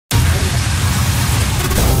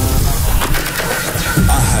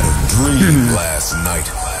dream last night.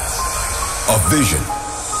 A vision.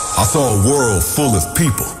 I saw a world full of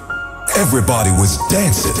people. Everybody was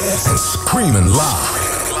dancing and screaming loud.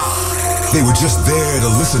 They were just there to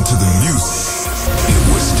listen to the music. It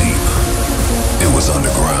was deep. It was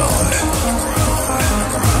underground.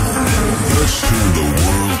 Let's turn the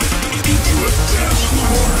world into a dance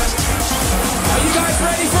floor. Are you guys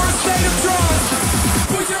ready for a state of trance?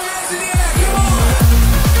 Put your hands in the air, come on!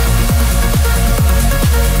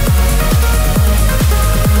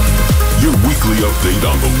 Your weekly update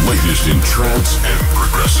on the latest in trance and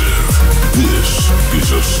progressive. This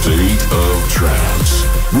is A State of Trance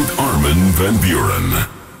with Armin van Buuren.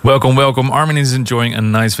 Welcome, welcome. Armin is enjoying a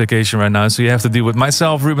nice vacation right now, so you have to deal with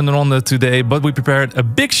myself, Ruben and Ronda today, but we prepared a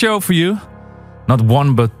big show for you. Not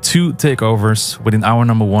one, but two takeovers within hour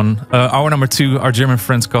number one. Hour number two, our German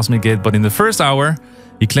friends Cosmic Gate, but in the first hour,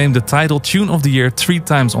 he claimed the title Tune of the Year 3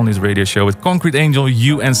 times on his radio show with Concrete Angel,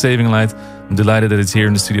 You and Saving Light. I'm delighted that it's here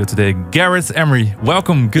in the studio today. Gareth Emery,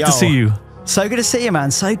 welcome. Good to see you. So good to see you, man.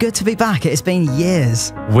 So good to be back. It's been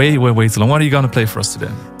years. Way too long. What are you going to play for us today?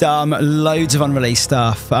 Loads of unreleased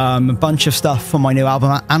stuff. A bunch of stuff from my new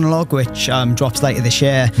album, Analog, which drops later this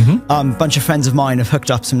year. A bunch of friends of mine have hooked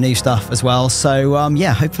up some new stuff as well. So,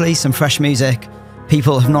 yeah, hopefully some fresh music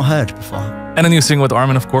people have not heard before. And a new single with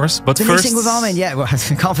Armin, of course. But first, a new single with Armin, yeah. Well,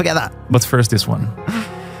 can't forget that. But first, this one.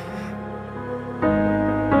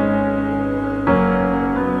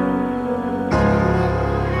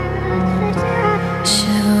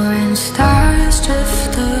 Stars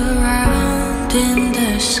drift around in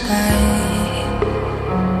the sky.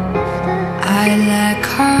 I like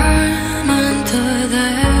calm under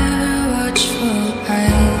their watchful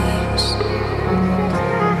eyes.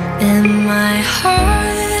 In my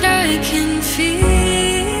heart I can feel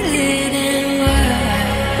it in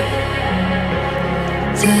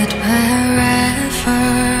that wherever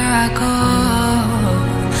I go,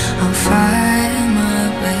 I'll find my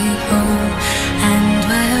way home. And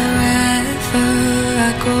I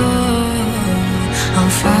go, I'll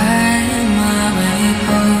find my way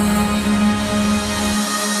home.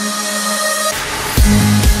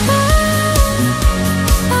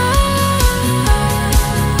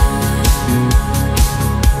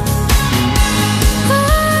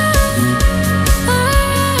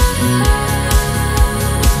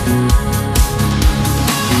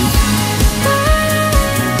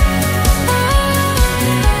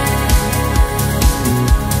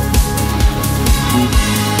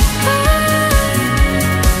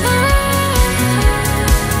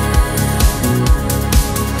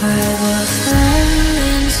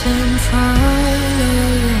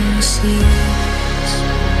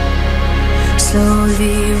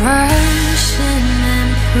 Slowly rushing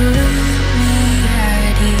and put me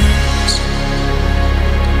at ease.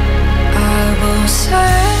 I will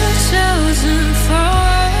search out and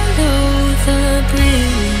follow the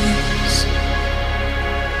breeze.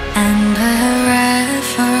 And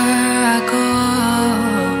wherever I go,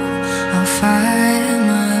 I'll find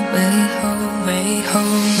my way home, way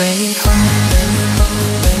home, way home,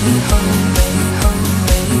 way home, way home, way home,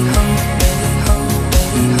 way home, way home,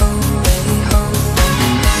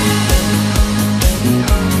 way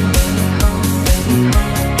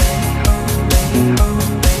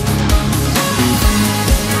home.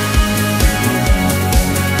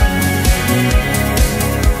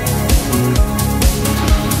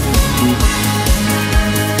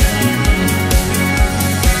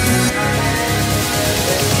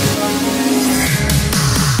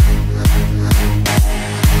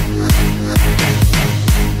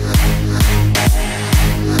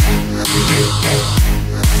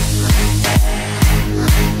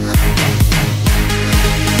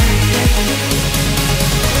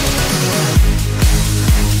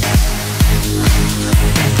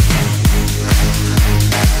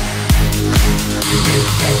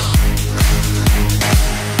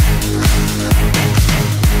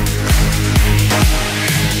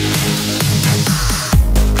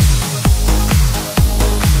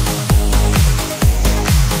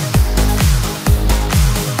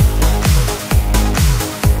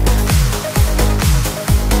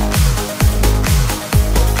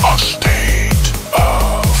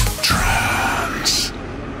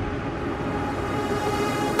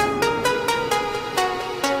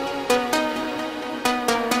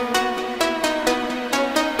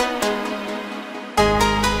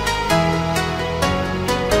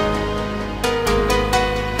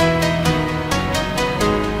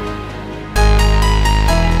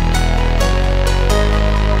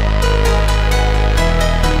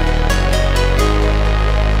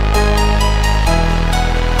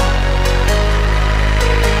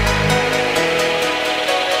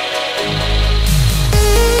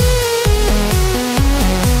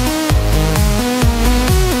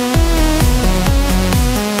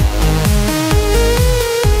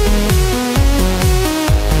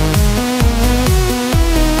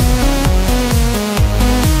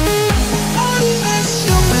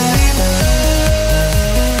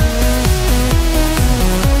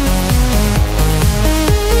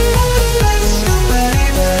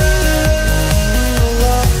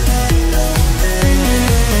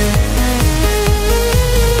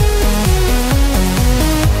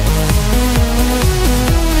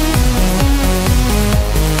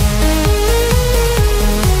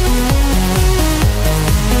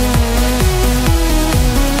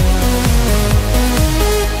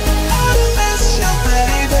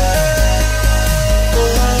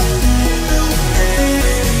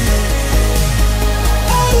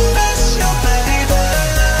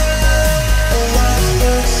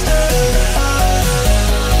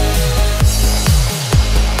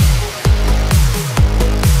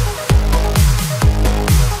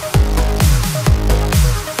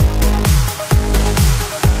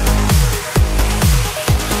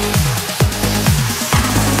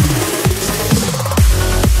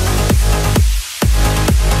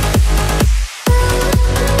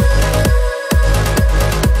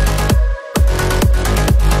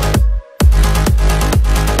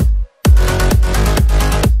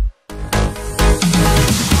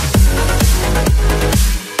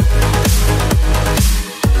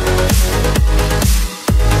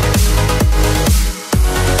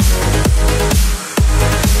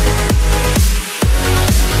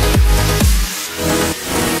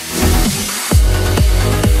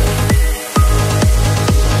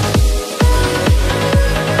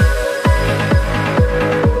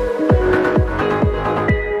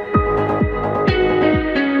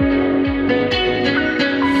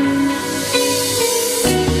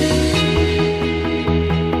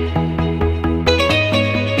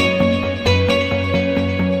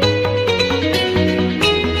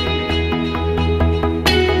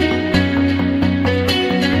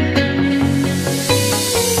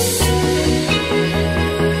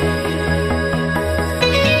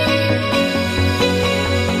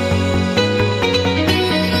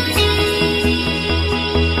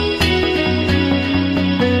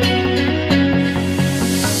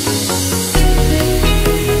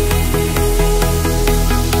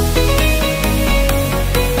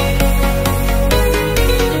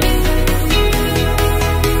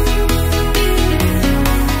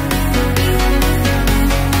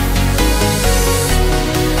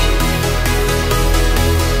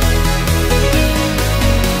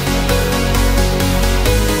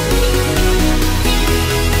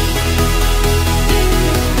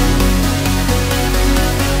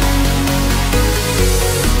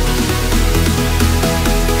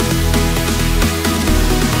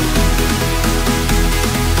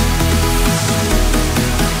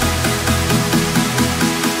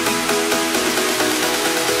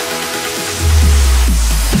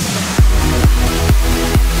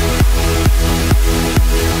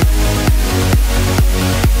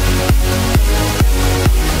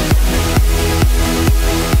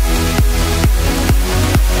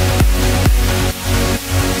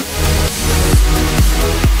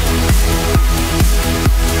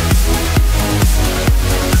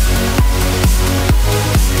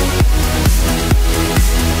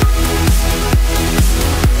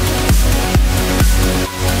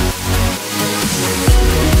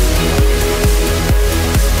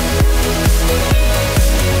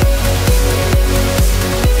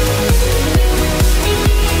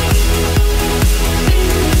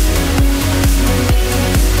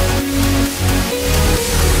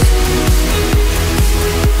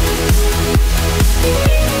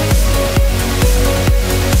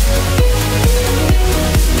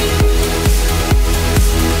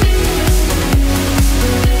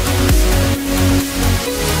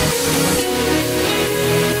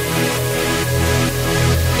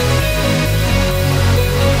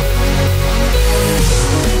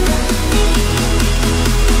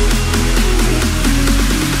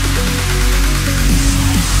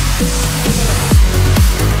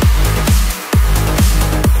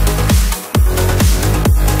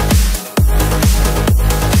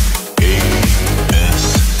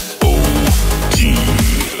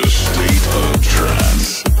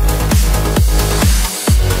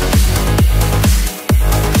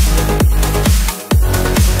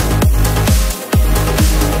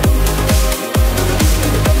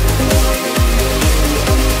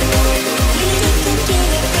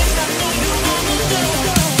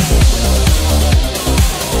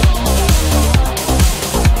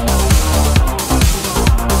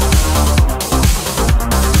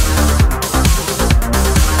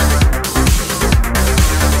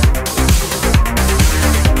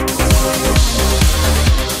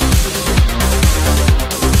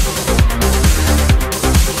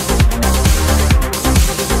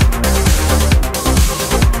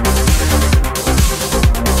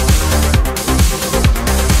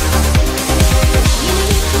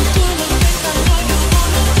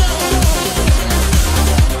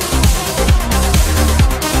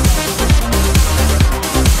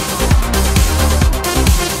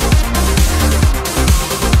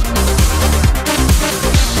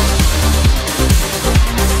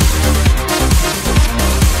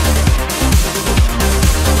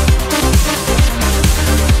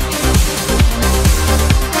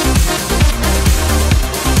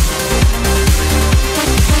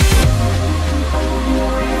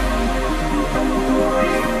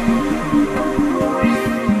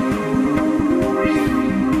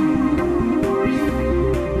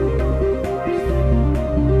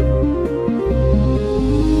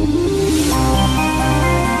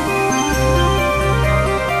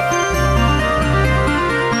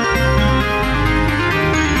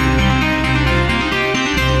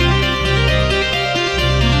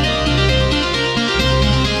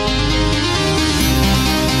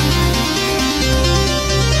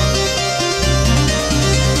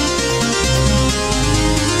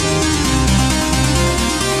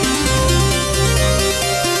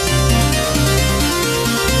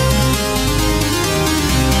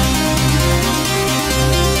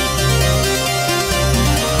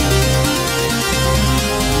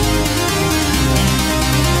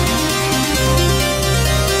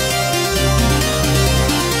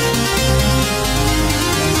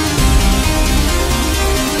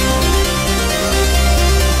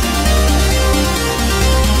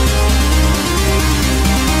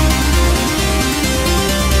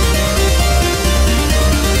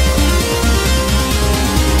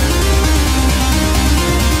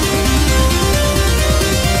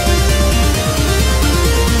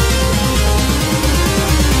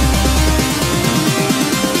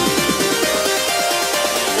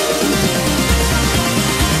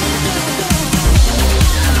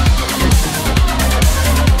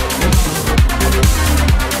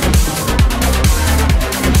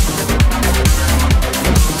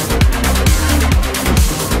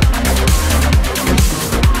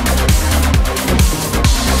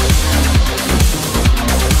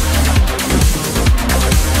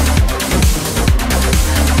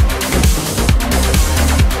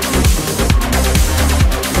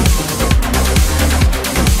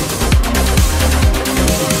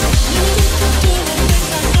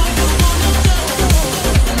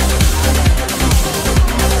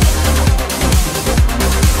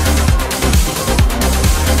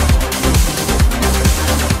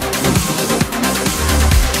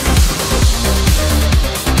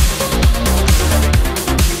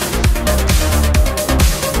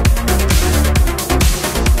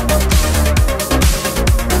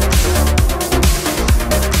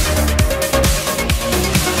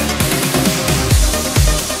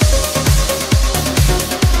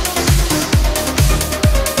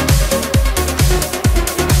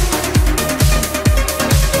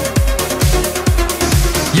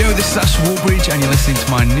 Yo, this is Wallbridge, and you're listening to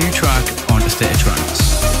my new track on A State of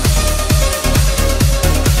Trance.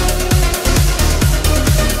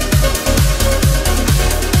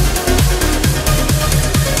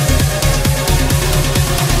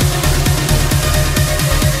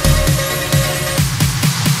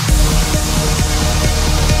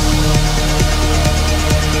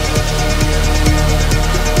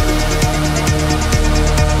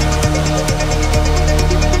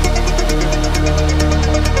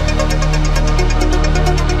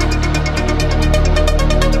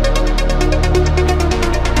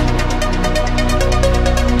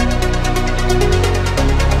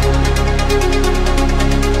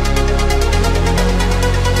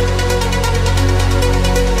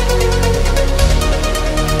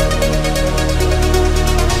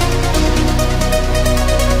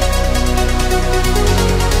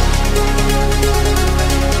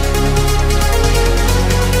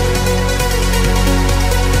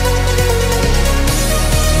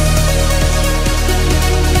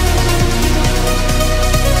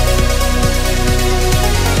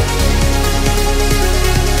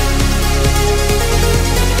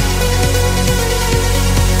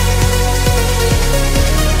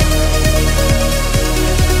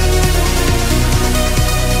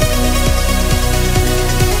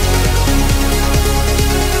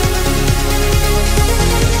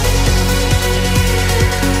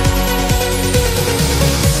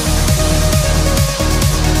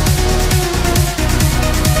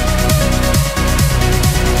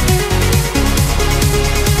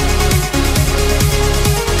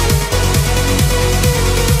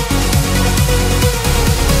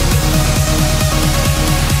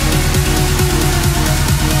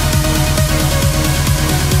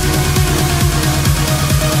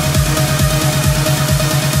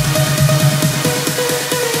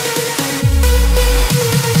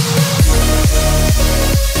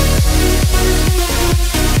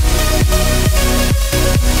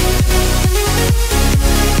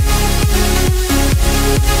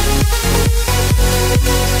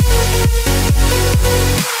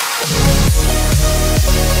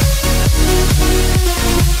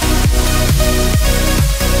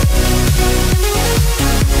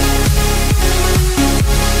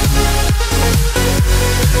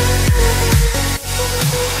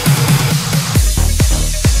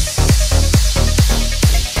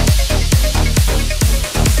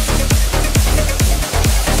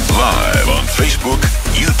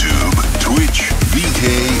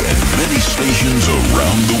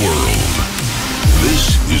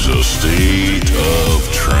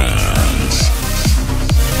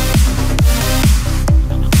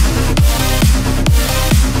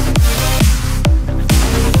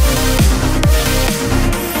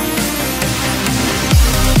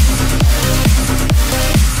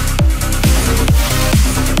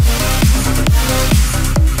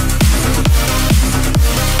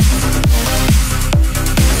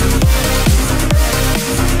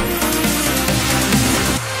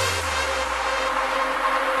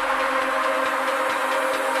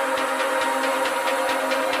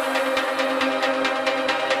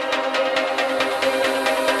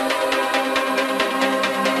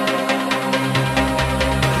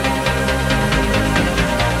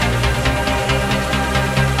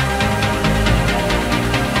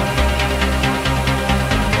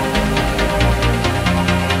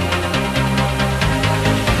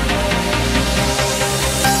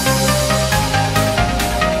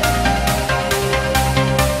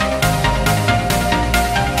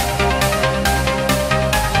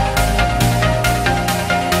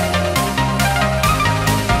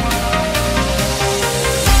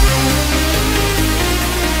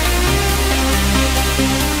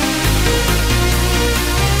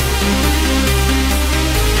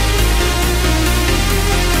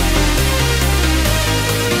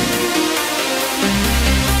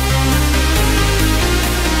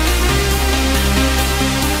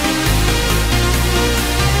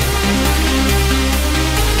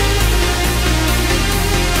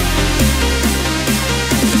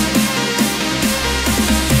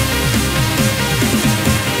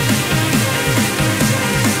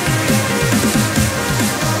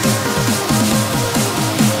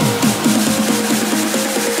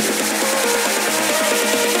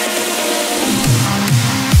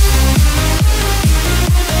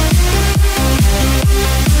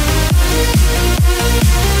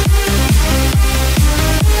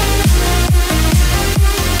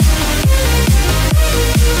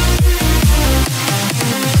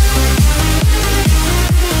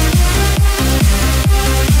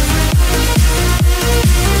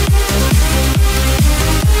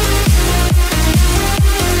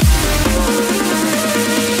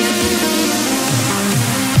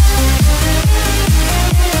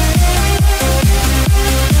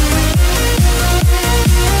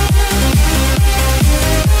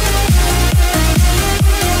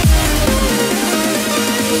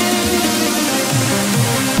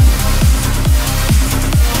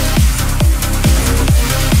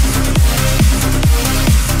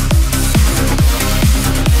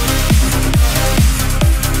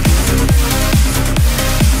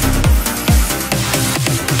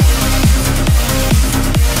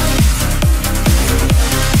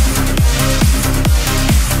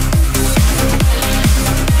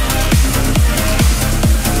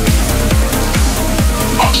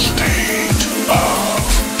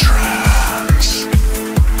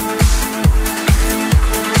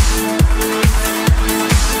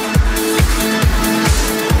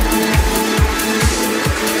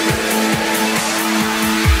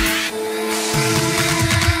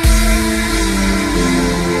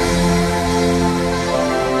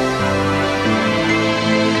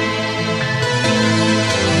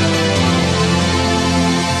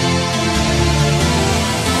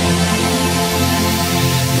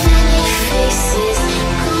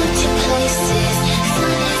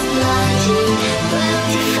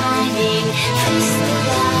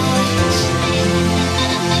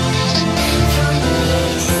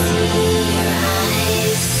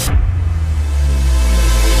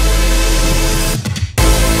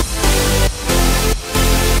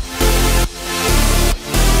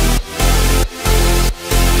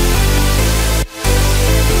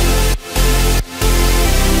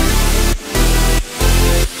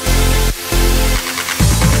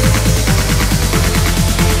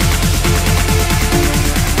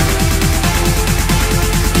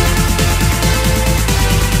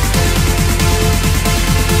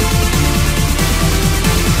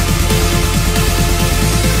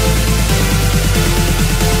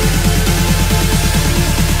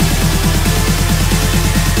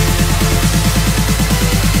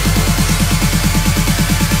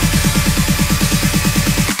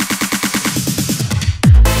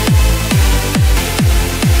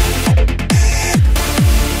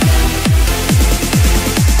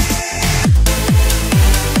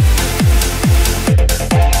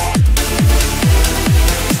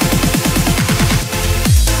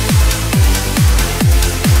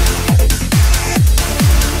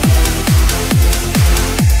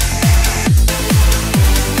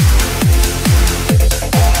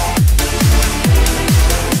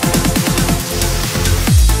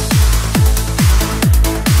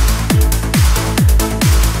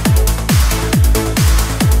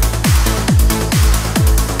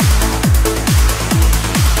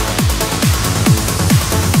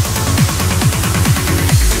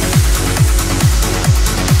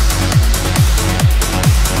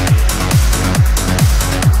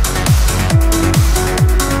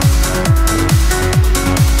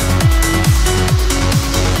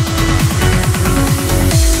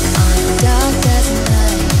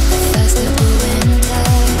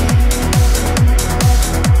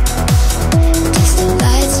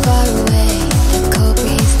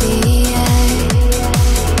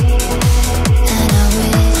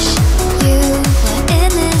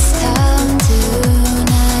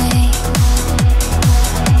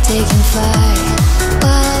 taking flight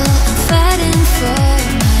while I'm fighting for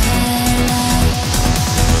my life.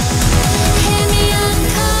 Hear me, I'm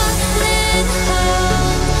calling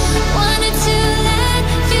home. Wanted to let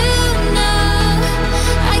you know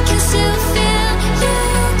I can still feel you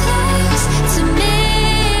close to me.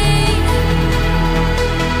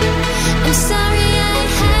 I'm sorry I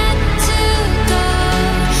had to go.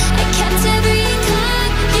 I kept every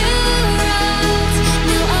card you wrote.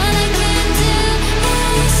 Now all I can do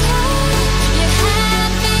is hope you're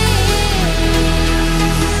happy.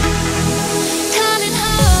 Coming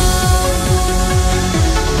home.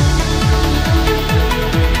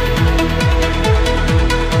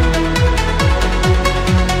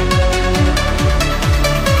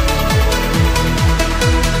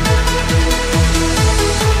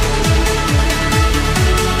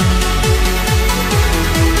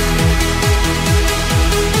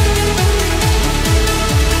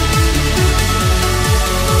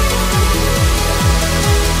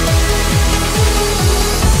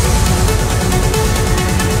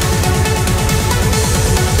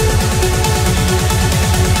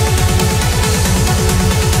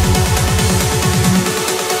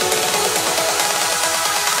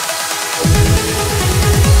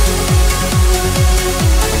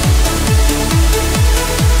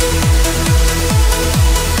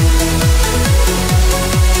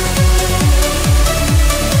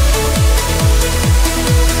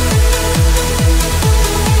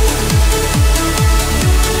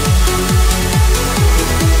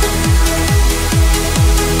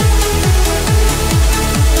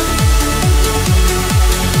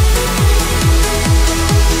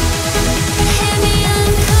 Hear me,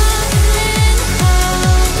 I'm calling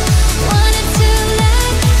home. Wanted to let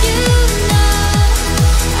you know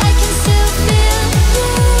I can still feel you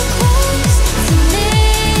close to me.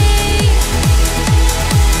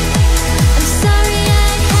 I'm sorry I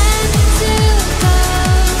had to go.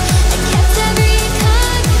 I kept every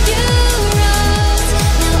card you wrote.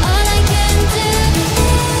 Now all I can do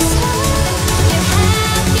is hope you're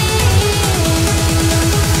happy.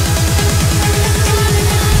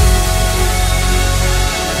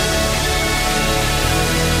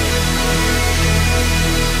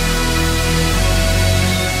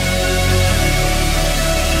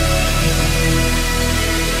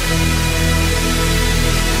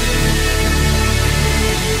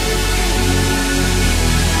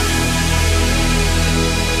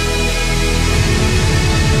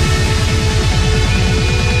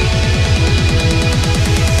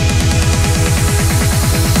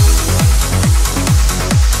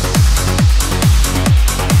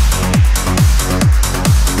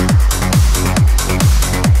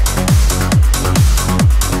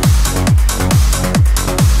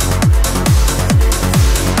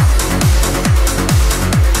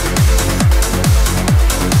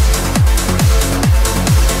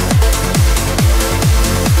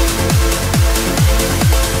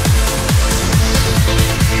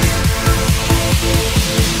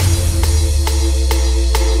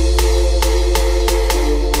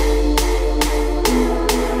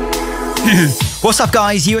 What's up,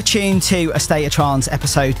 guys? You are tuned to A State of Trance,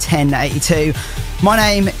 episode 1082. My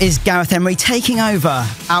name is Gareth Emery, taking over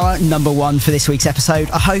our number one for this week's episode.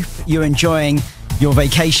 I hope you're enjoying your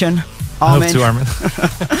vacation. Armin. I hope to, Armin.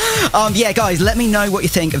 Yeah, guys, let me know what you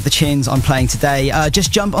think of the tunes I'm playing today.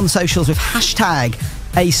 Just jump on the socials with hashtag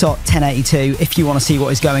ASOT 1082 if you want to see what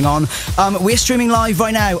is going on. We're streaming live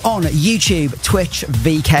right now on YouTube, Twitch,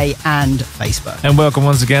 VK, and Facebook. And welcome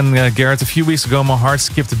once again, Gareth. A few weeks ago, my heart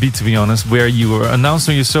skipped a beat, to be honest, where you were announced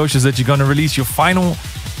on your socials that you're going to release your final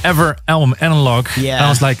ever album, Analog. Yeah. And I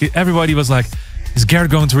was like, everybody was like, is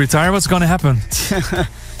Gareth going to retire? What's going to happen?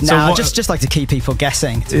 No, just like to keep people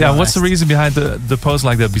guessing. Yeah, what's the reason behind the post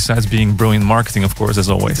like that, besides being brilliant marketing, of course, as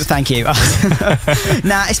always? Thank you.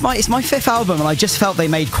 Nah, it's my fifth album, and I just felt they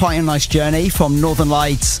made quite a nice journey from Northern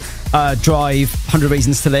Lights, Drive, 100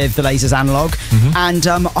 Reasons to Live, The Lasers, Analog. And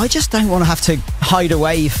I just don't want to have to hide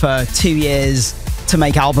away for 2 years to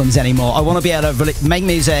make albums anymore. I want to be able to make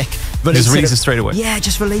music, release it straight away. Yeah,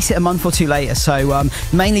 just release it a month or two later. So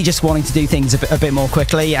mainly just wanting to do things a bit more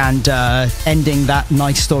quickly and ending that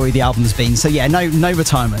nice story the album's been. So yeah, no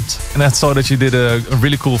retirement. And I saw that you did a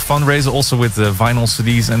really cool fundraiser also with vinyl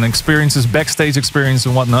CDs and experiences, backstage experience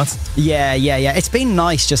and whatnot. Yeah. It's been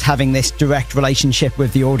nice just having this direct relationship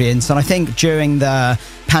with the audience. And I think during the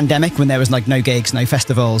pandemic, when there was like no gigs, no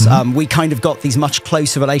festivals, we kind of got these much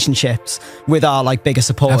closer relationships with our like bigger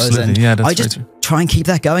supporters. Absolutely. And yeah, that's I just try and keep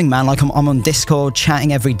that going, man. Like I'm on Discord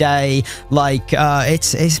chatting every day. Like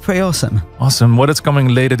it's pretty awesome. Awesome. What is coming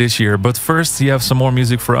later this year? But first, you have some more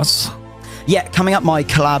music for us. yeah, coming up, my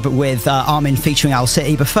collab with Armin featuring Owl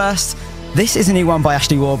City. But first, this is a new one by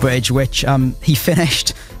Ashley Wallbridge, which he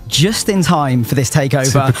finished just in time for this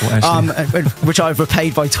takeover, which I've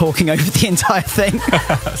repaid by talking over the entire thing.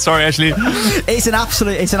 Sorry, Ashley. It's an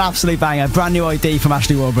absolute banger. Brand new ID from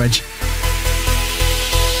Ashley Wallbridge.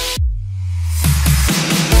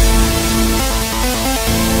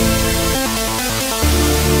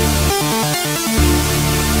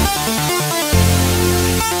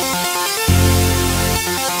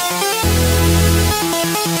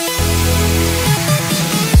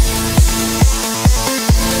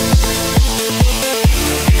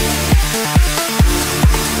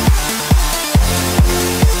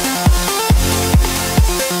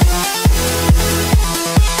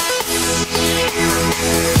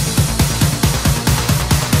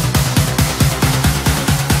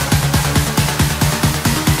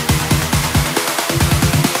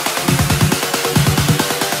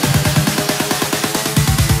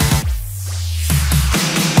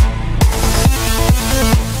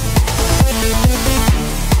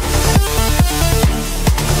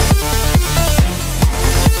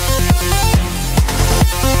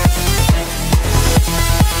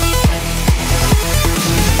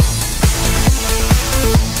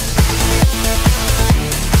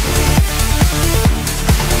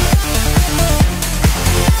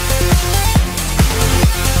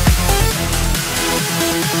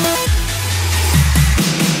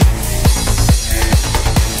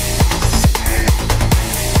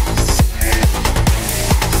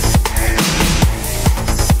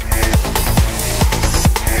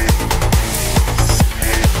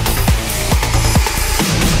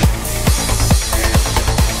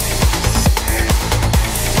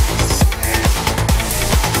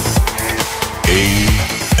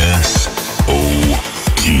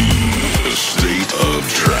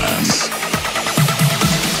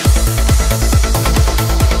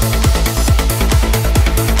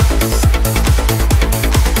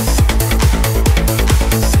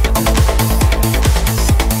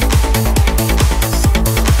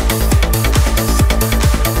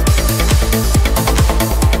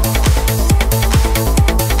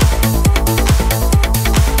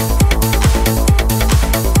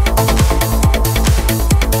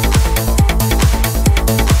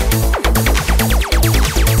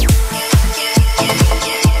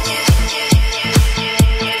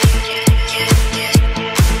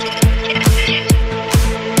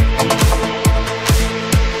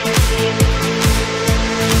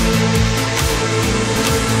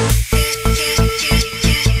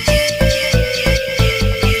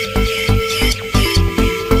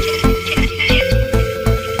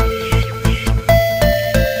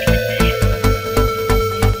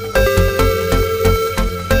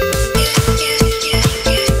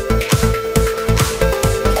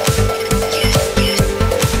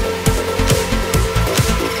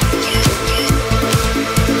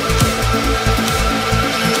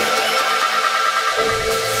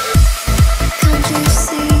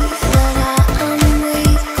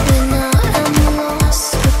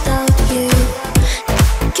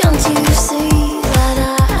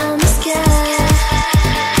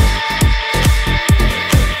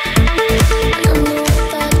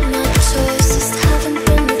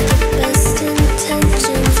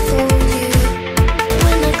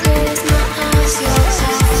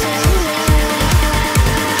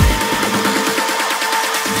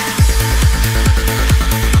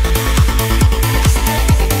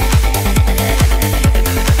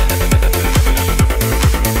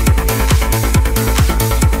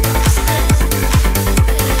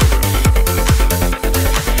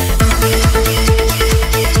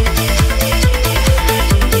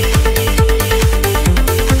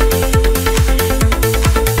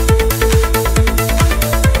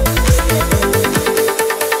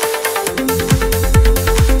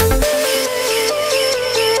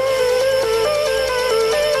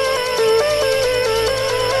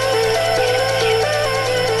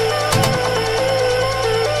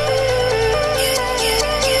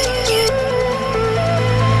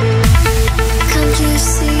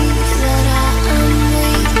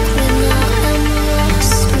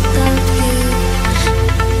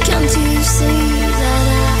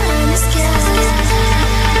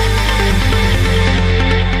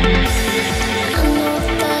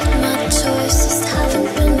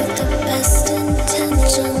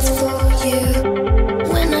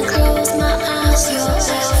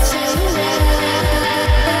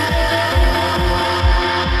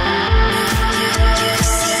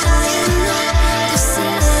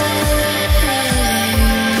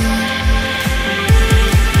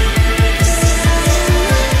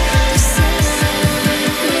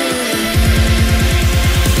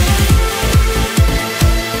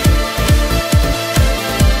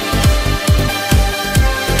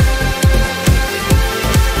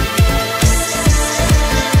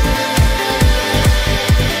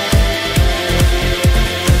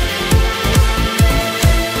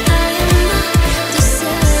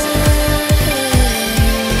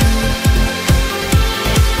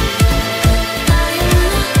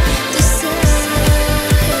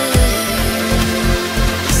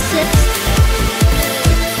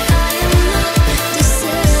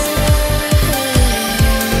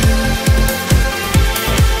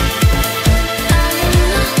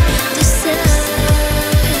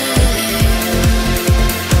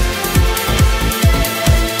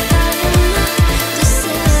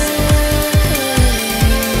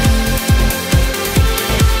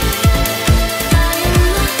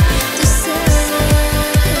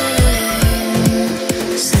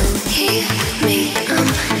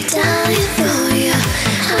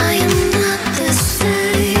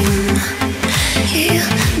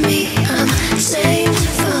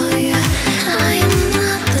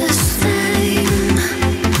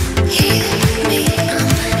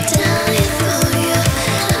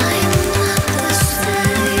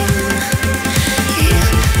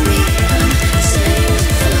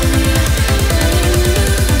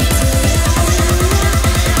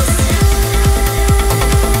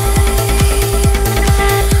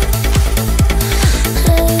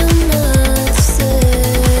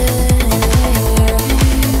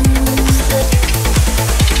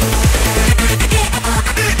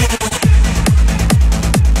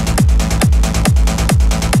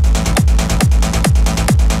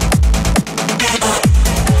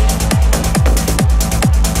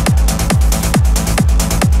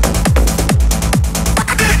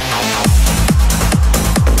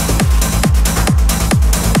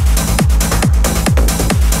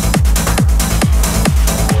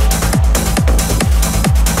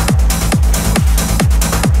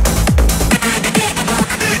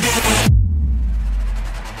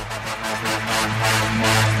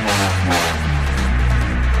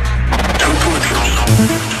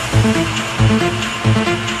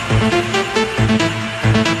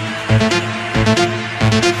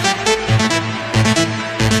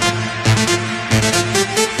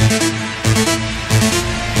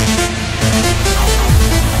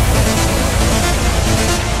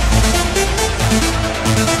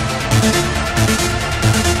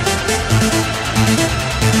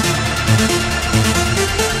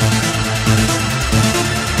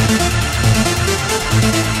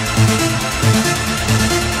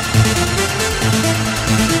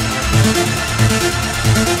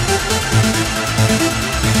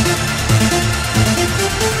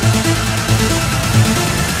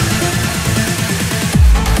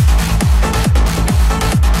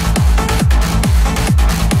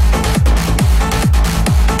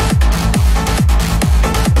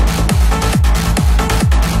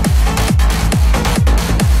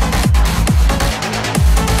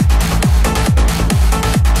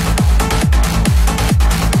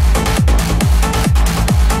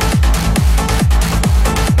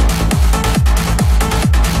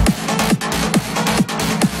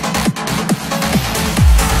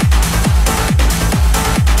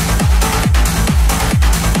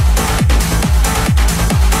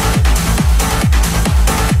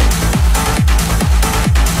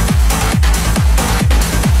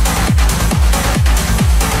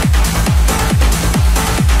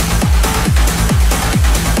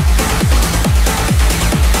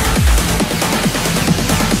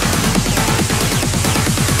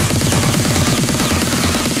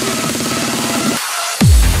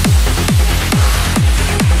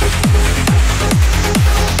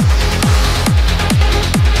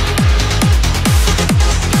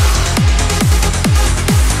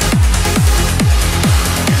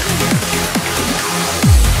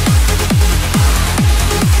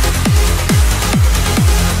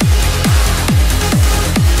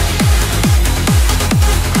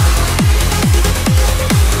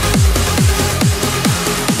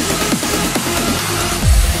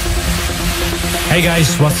 Hey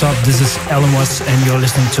guys, what's up? This is Alan Watts and you're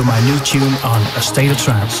listening to my new tune on A State of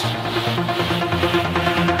Trance.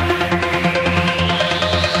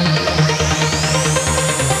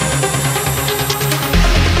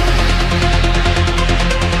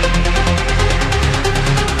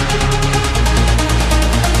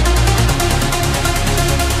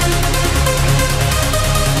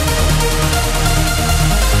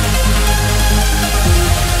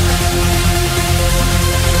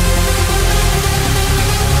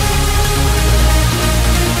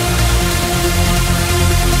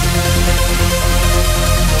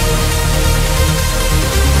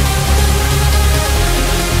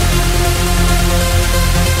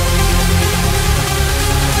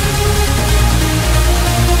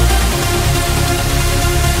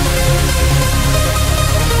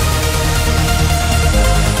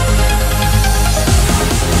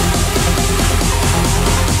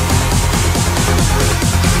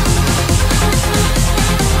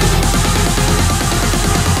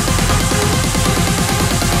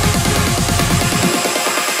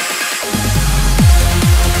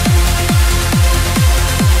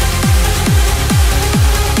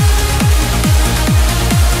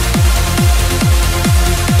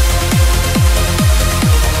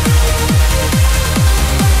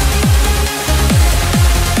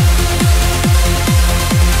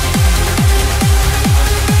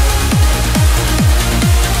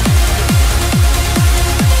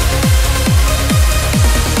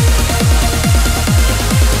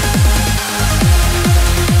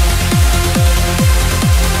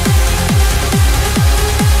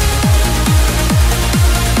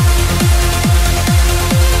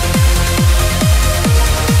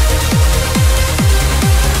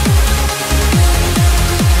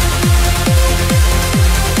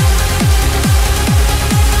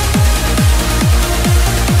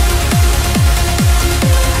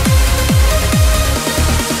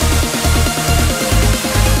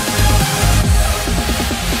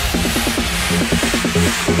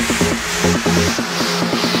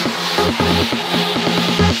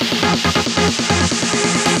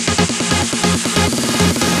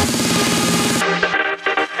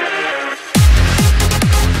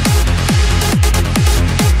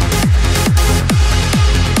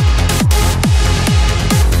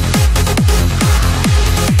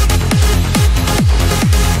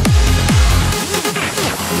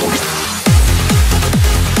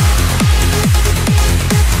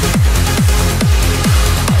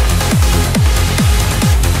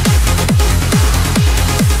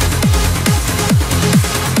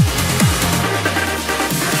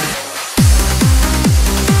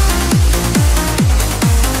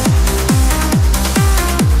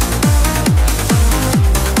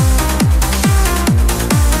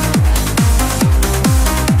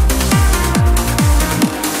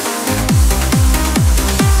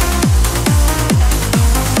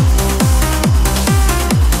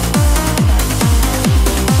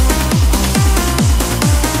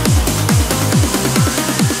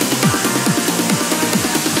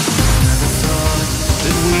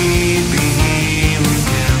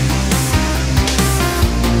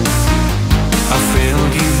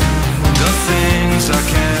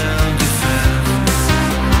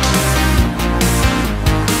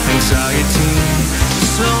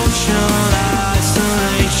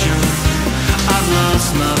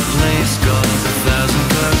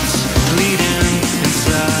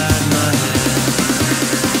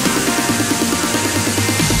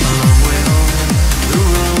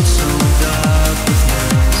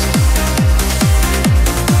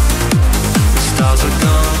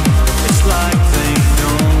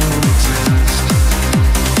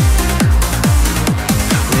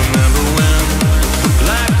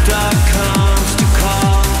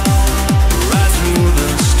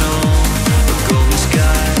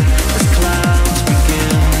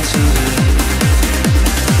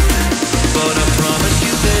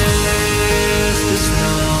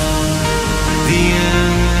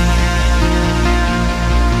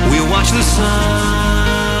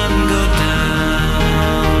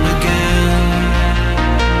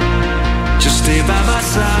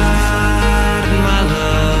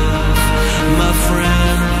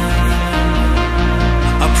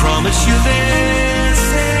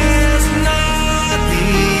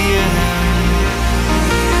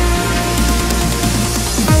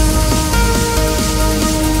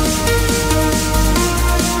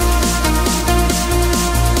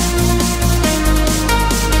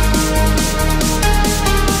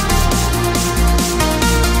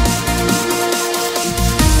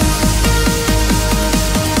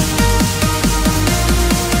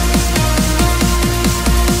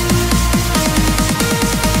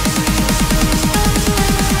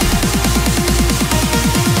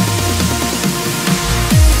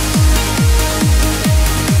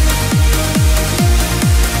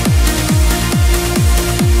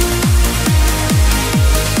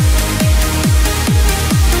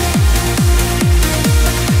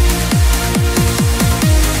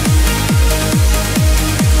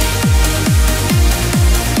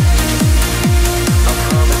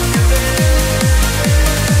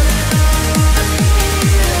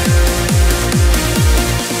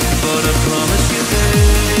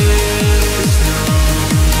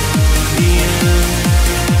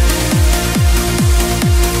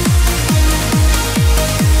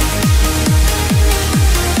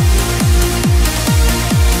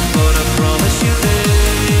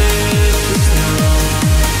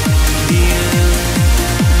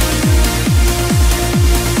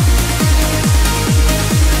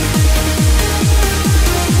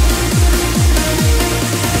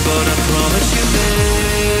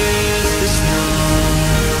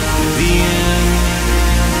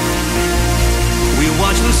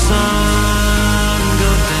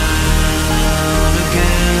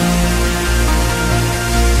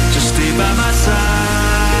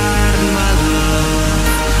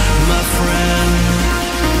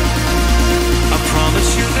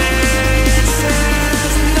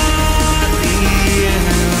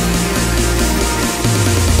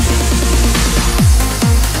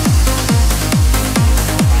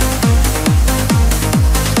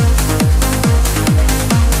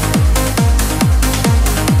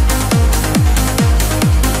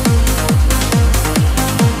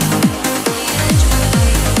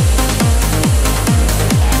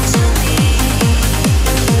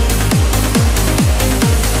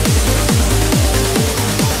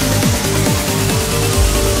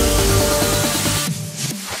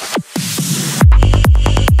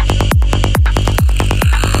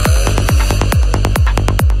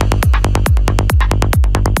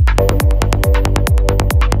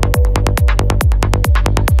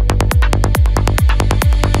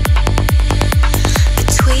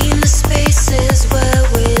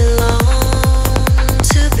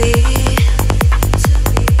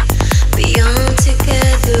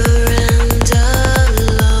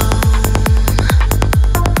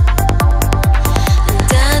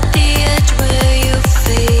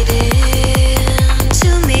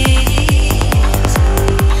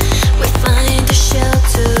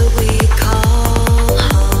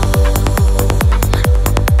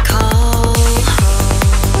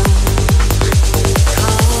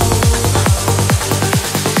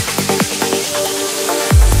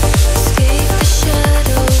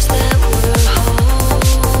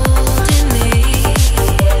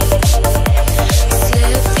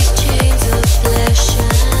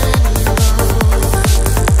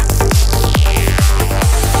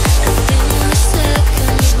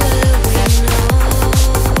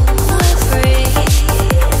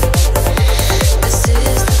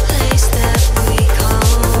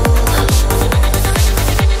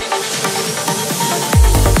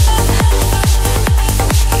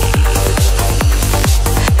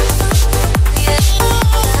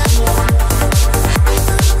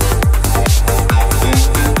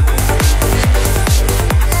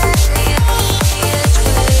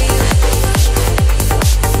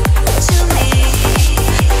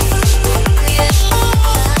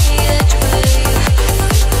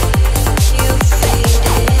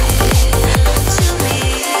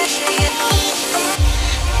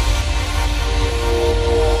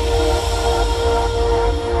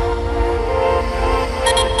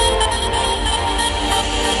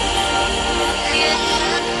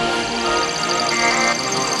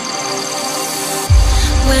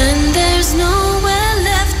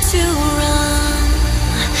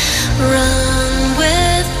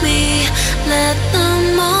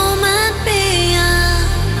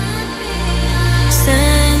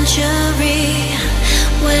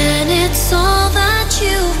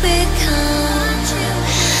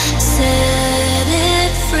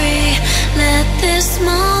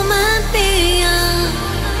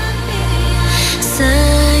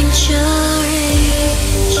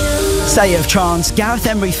 State of Trance, Gareth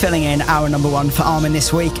Emery filling in our number one for Armin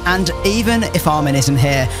this week. And even if Armin isn't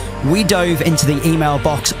here, we dove into the email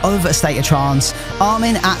box of A State of Trance.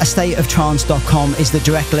 Armin at astateoftrance.com is the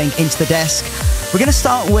direct link into the desk. We're going to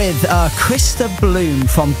start with Krista Bloom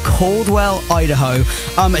from Caldwell, Idaho.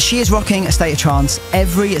 She is rocking A State of Trance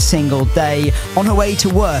every single day on her way to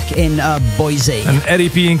work in Boise. And Eddie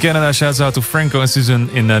P in Canada shouts out to Franco and Susan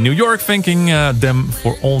in New York, thanking them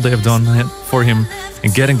for all they have done for him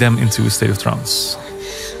and getting them into A State of Trance.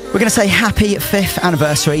 We're going to say happy 5th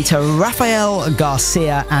anniversary to Rafael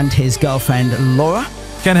Garcia and his girlfriend Laura.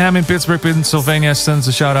 Ken Ham in Pittsburgh, Pennsylvania sends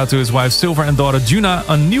a shout out to his wife Silver and daughter Juna,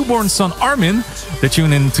 a newborn son Armin. They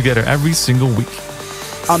tune in together every single week.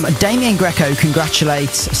 Damien Greco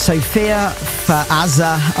congratulates Sophia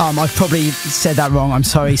Faaza. I've probably said that wrong. I'm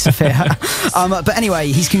sorry, Sophia. But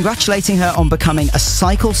anyway, he's congratulating her on becoming a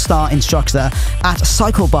Cycle Star instructor at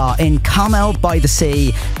Cycle Bar in Carmel by the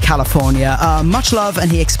Sea, California. Much love, and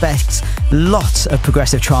he expects lots of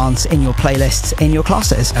progressive trance in your playlists, in your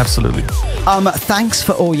classes. Absolutely. Thanks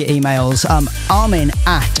for all your emails. Armin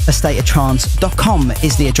at astateoftrance.com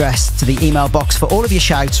is the address to the email box for all of your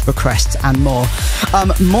shouts, requests, and more.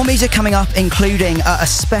 More music coming up, including a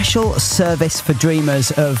special service for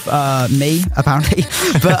dreamers of me, apparently.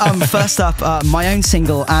 But first up, my own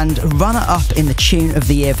single and runner-up in the Tune of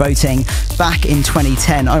the Year voting back in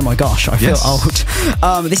 2010. Oh my gosh, I feel old.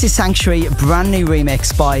 This is Sanctuary, brand new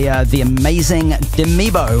remix by the amazing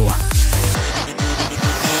Dimibo.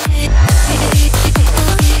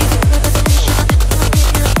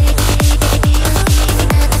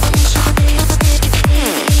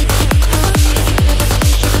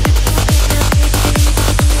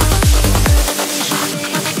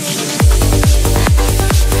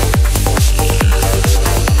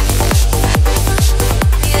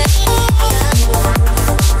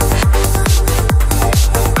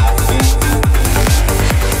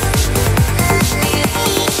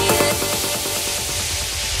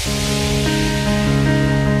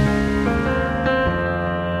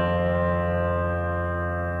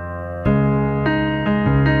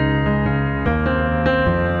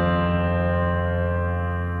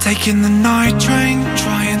 Taking the night train,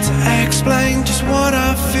 trying to explain just what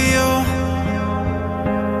I feel.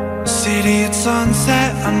 City at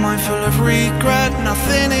sunset, a mind full of regret,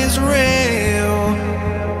 nothing is real.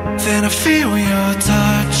 Then I feel your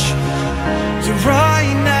touch, you're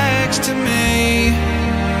right next to me.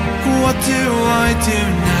 What do I do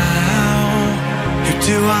now? Who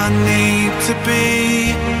do I need to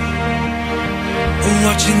be?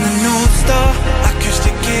 Watching the North Star,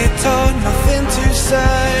 acoustic guitar, nothing to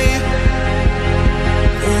say.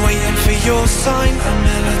 Waiting for your sign, a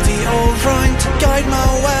melody or rhyme to guide my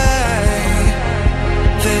way.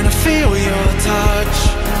 Then I feel your touch,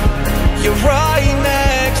 you're right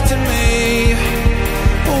next to me.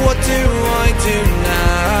 What do I do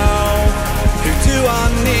now? Who do I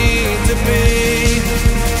need to be?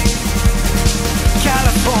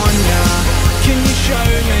 California, can you show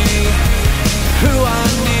me who I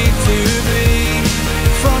need to be?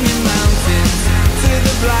 From your mountains to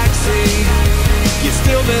the Black Sea, you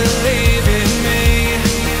still believe in me.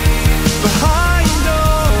 Behind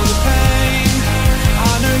all the pain,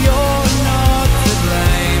 I know you're not to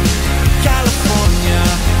blame. California,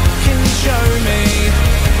 can you show me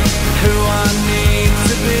who I need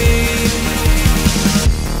to be?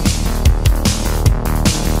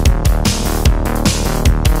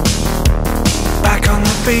 Back on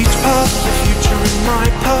the beach path, the future in my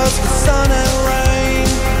past, the sun and rain.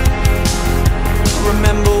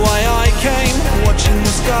 Remember why I came, watching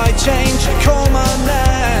the sky change, you call my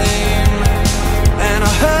name. And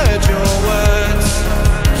I heard your words,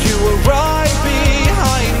 you were right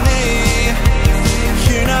behind me.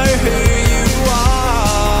 You know who you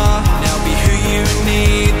are, now be who you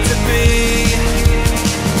need to be.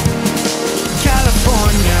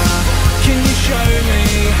 California, can you show me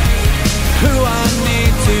who I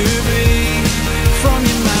need to be? From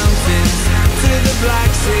your mountains to the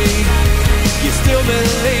Black Sea, you still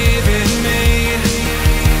believe in me.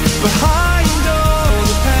 Behind all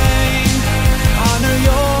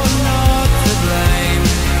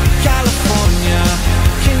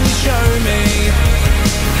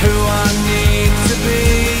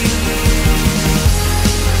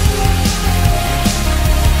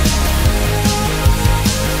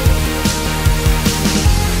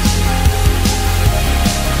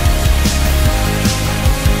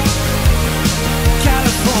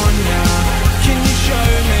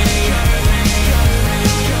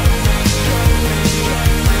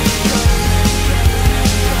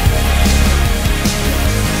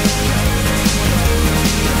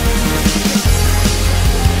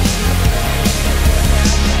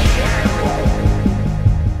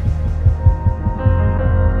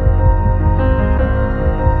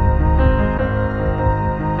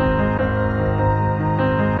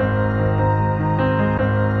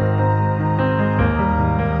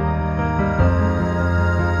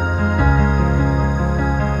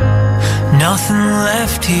nothing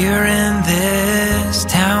left here in this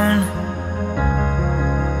town.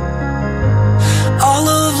 All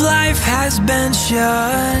of life has been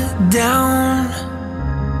shut down.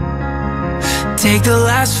 Take the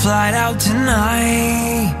last flight out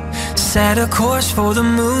tonight. Set a course for the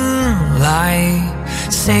moonlight.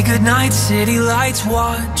 Say goodnight, city lights.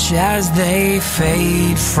 Watch as they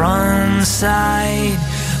fade from sight.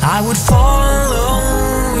 I would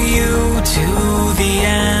follow you to the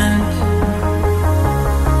end.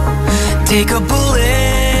 Take a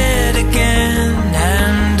bullet again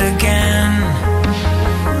and again.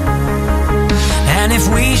 And if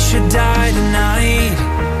we should die tonight,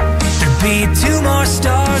 there'd be 2 more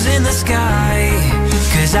stars in the sky.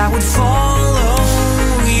 'Cause I would follow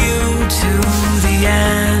you to the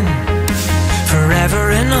end,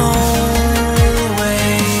 forever and always.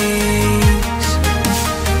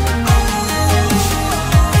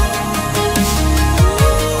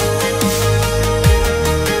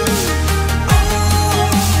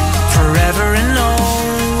 Forever and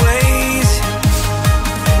always.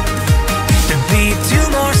 There'd be 2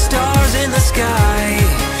 more stars in the sky.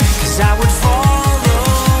 'Cause I would follow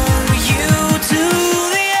you to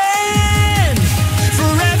the end,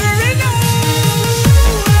 forever and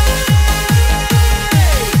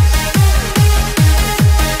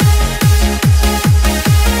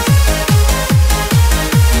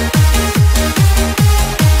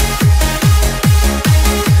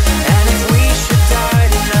and if we should die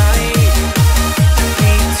tonight, there'd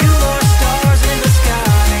be 2 more stars in the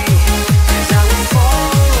sky. 'Cause I would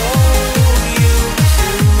follow you to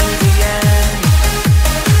the end,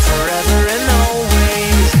 forever and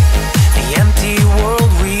always. The empty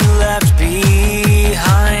world we left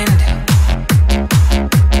behind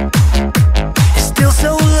is still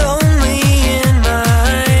so lonely in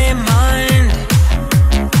my mind.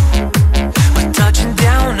 We're touching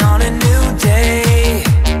down on a new day,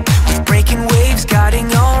 with breaking waves guiding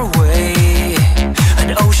our way. An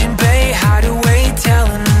ocean bay hideaway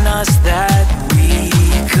telling us that we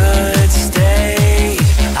could stay.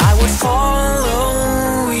 I would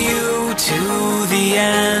follow you to the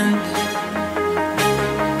end.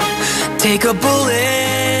 Take a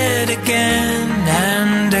bullet again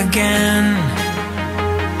and again.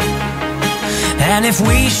 And if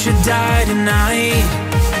we should die tonight,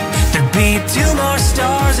 there'd be 2 more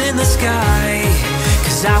stars in the sky.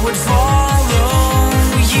 'Cause I would follow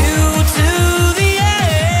you to the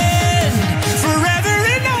end, forever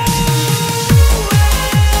and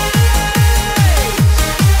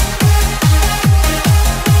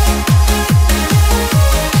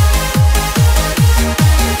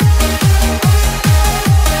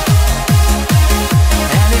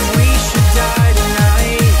And if we should die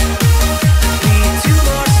tonight, there'd be 2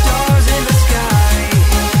 more stars in the sky.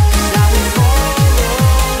 'Cause I would follow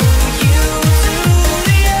you to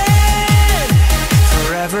the end,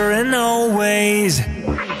 forever and always.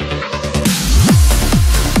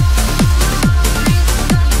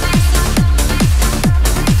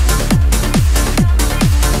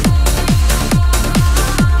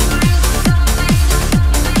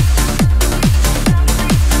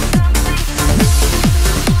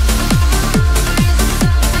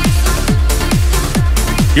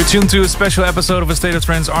 You're tuned to a special episode of A State of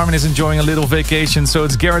Trance. Armin is enjoying a little vacation, so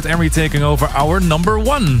it's Gareth Emery taking over our number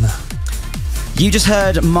 1. You just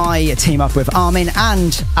heard my team up with Armin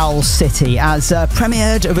and Owl City, as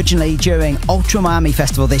premiered originally during Ultra Miami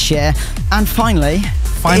Festival this year, and finally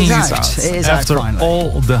Finally it's it's out. out. It is After out finally.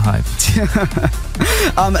 all the hype.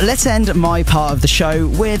 Let's end my part of the show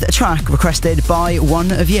with a track requested by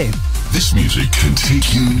one of you. This music can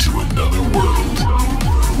take you to another world.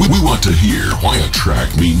 We want to hear why a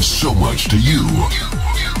track means so much to you.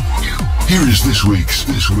 Here is this week's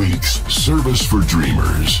Service for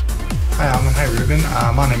Dreamers. Hi Armin, hey Ruben.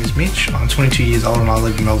 My name is Mitch. I'm 22 years old and I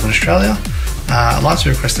live in Melbourne, Australia. I'd like to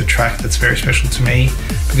request a track that's very special to me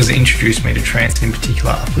because it introduced me to trance, in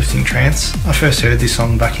particular uplifting trance. I first heard this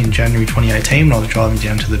song back in January 2018 when I was driving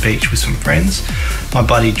down to the beach with some friends. My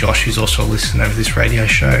buddy Josh, who's also a listener of this radio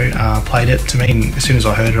show, played it to me, and as soon as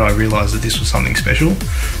I heard it I realised that this was something special.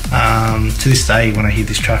 To this day, when I hear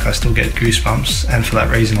this track I still get goosebumps, and for that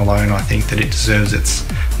reason alone I think that it deserves its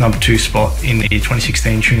number 2 spot in the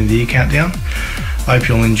 2016 Tune of the Year countdown. I hope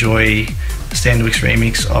you'll enjoy Sedgewick's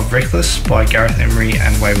remix of Reckless by Gareth Emery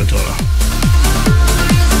and Wayward Daughter.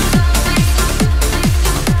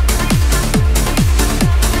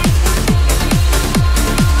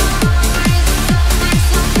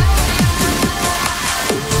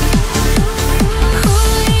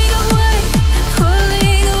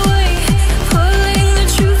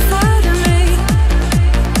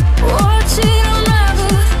 Watching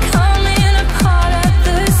unravel, coming up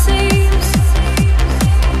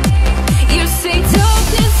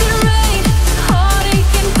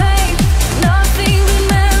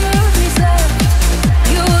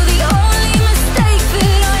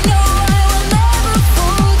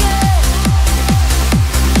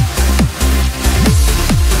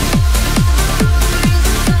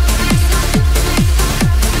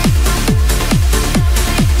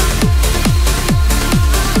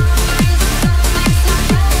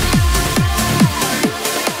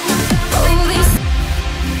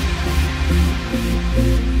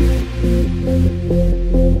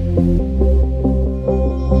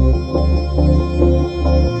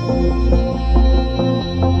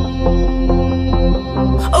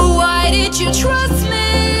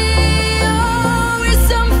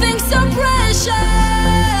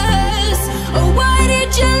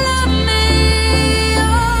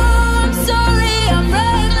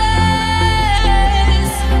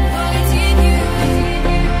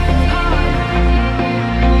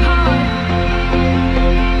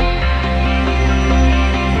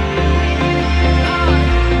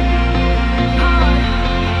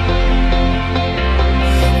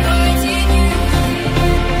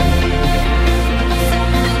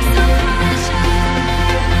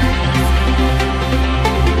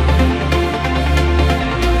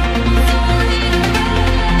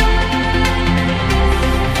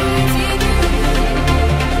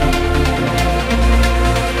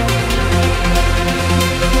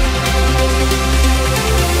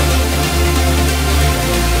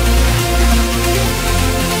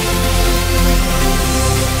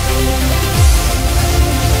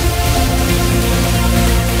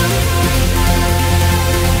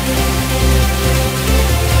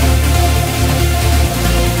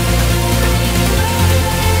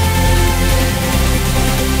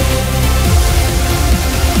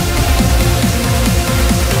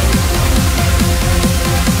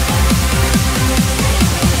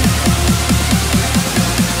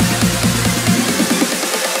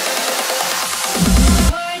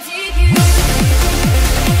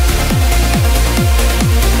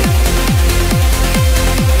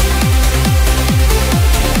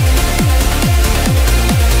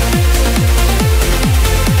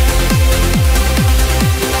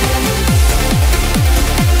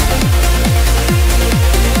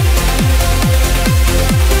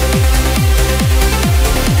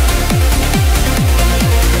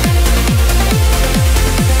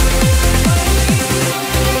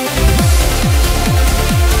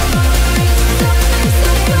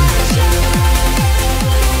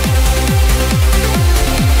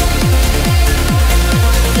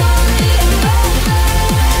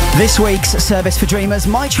This week's Service for Dreamers,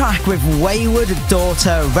 my track with Wayward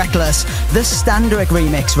Daughter Reckless, the Standard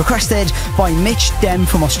remix, requested by Mitch Dem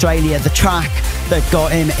from Australia, the track that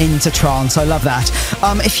got him into trance. I love that.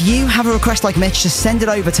 If you have a request like Mitch, just send it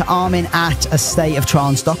over to Armin at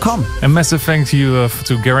astateoftrance.com. A massive thank you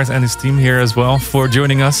to Gareth and his team here as well for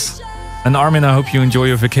joining us. And Armin, I hope you enjoy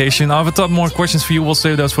your vacation. I have a ton more questions for you. We'll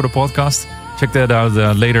save those for the podcast. Check that out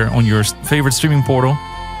later on your favorite streaming portal.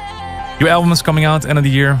 Your album is coming out end of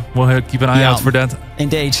the year. We'll keep an eye out for that.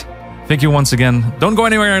 Indeed. Thank you once again. Don't go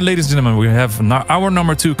anywhere, ladies and gentlemen. We have our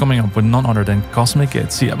number 2 coming up with none other than Cosmic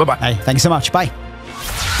Gate. See ya. Bye-bye. Hey, thank you so much. Bye.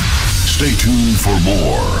 Stay tuned for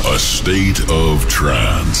more A State of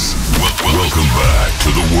Trance. Welcome back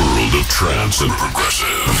to the world of trance and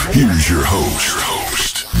progressive. Here's your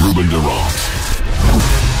host, Ruben Durant.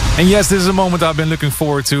 And yes, this is a moment I've been looking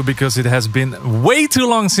forward to because it has been way too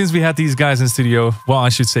long since we had these guys in studio. Well, I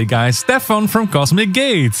should say guys. Stefan from Cosmic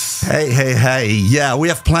Gates. Hey. Yeah, we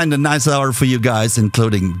have planned a nice hour for you guys,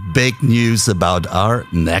 including big news about our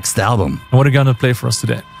next album. What are you going to play for us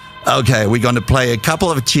today? Okay, we're going to play a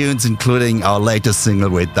couple of tunes, including our latest single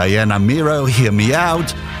with Diana Miro, Hear Me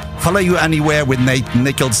Out, Follow You Anywhere with Nate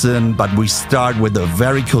Nicholson, but we start with a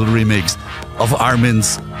very cool remix of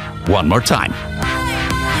Armin's One More Time.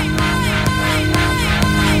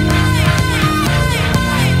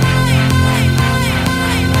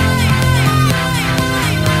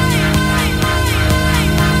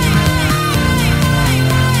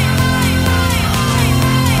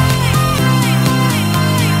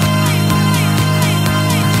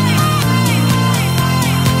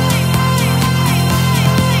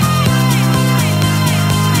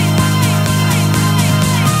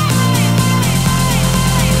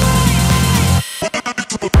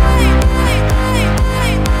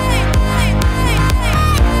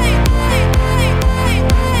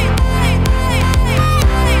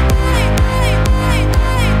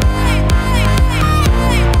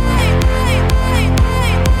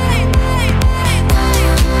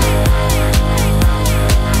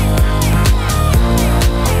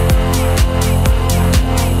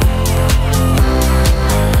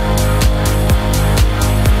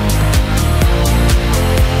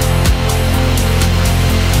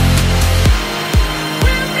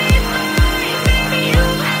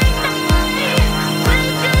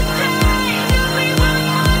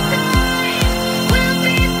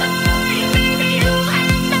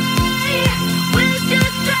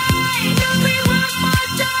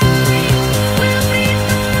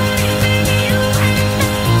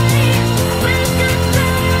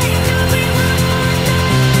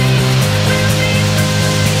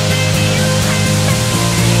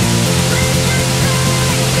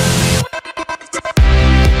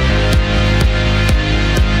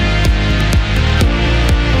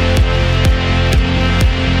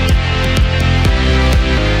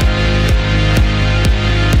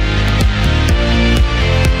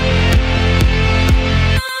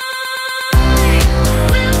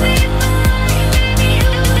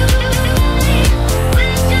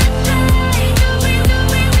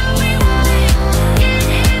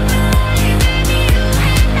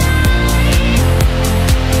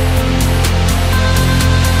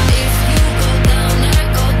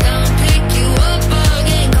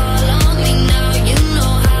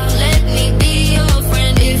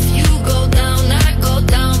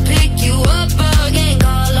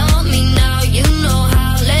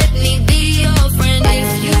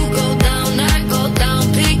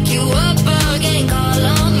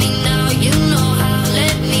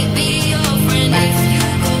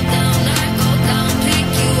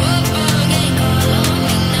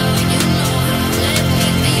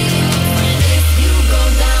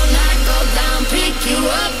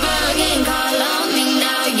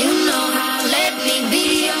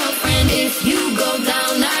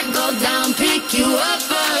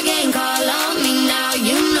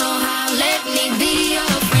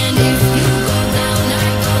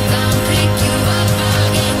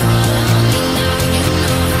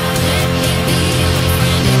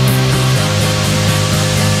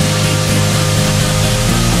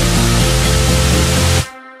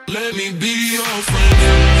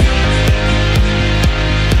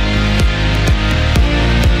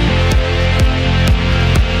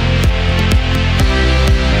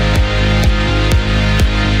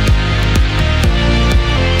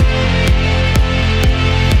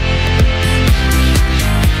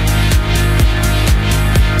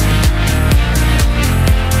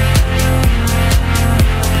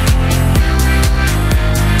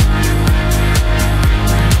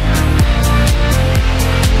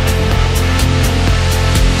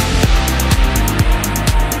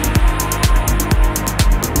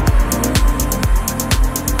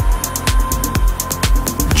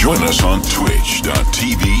 us on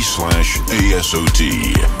twitch.tv/ASOT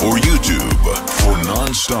or YouTube for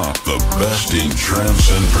non-stop the best in trance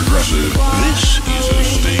and progressive. This is A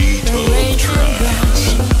State of Trance.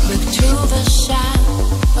 Look to the sound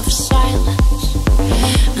of silence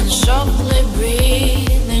and softly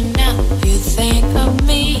breathing out. You think of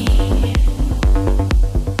me.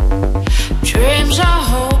 Dreams are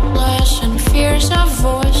hopeless and fears are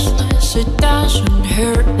voiceless. It doesn't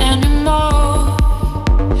hurt anymore.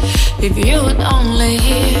 If you would only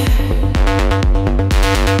hear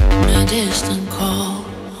my distant call.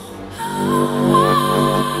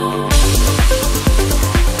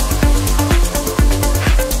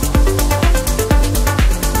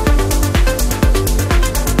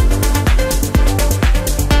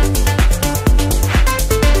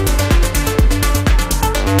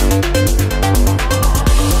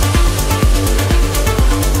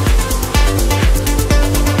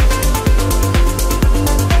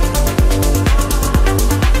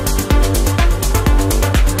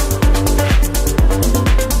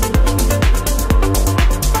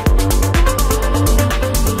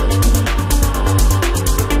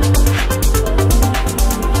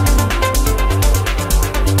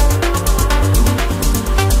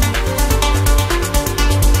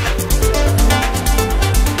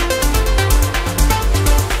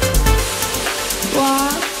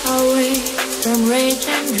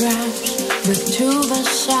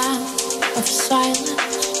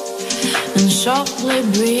 Softly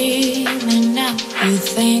breathing out, you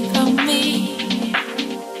think of me.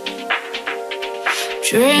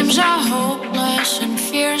 Dreams are hopeless and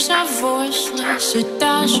fears are voiceless. It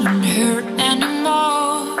doesn't hurt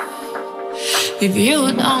anymore. If you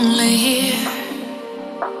would only hear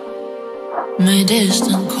my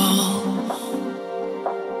distant call.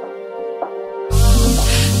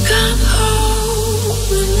 Come home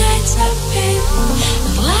when nights are pale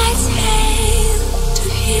and lights hail to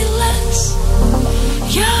heal us.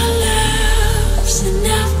 Your love's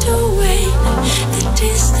enough to weigh the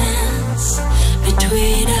distance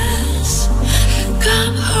between us.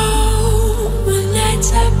 Come home when nights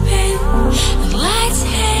are pale and lights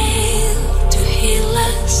hail to heal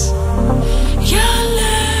us. Your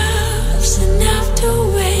love's enough to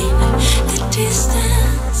weigh the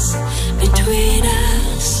distance between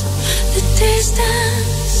us. The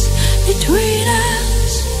distance between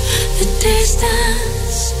us. The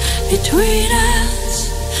distance between us.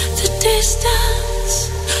 The distance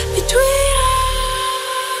between us.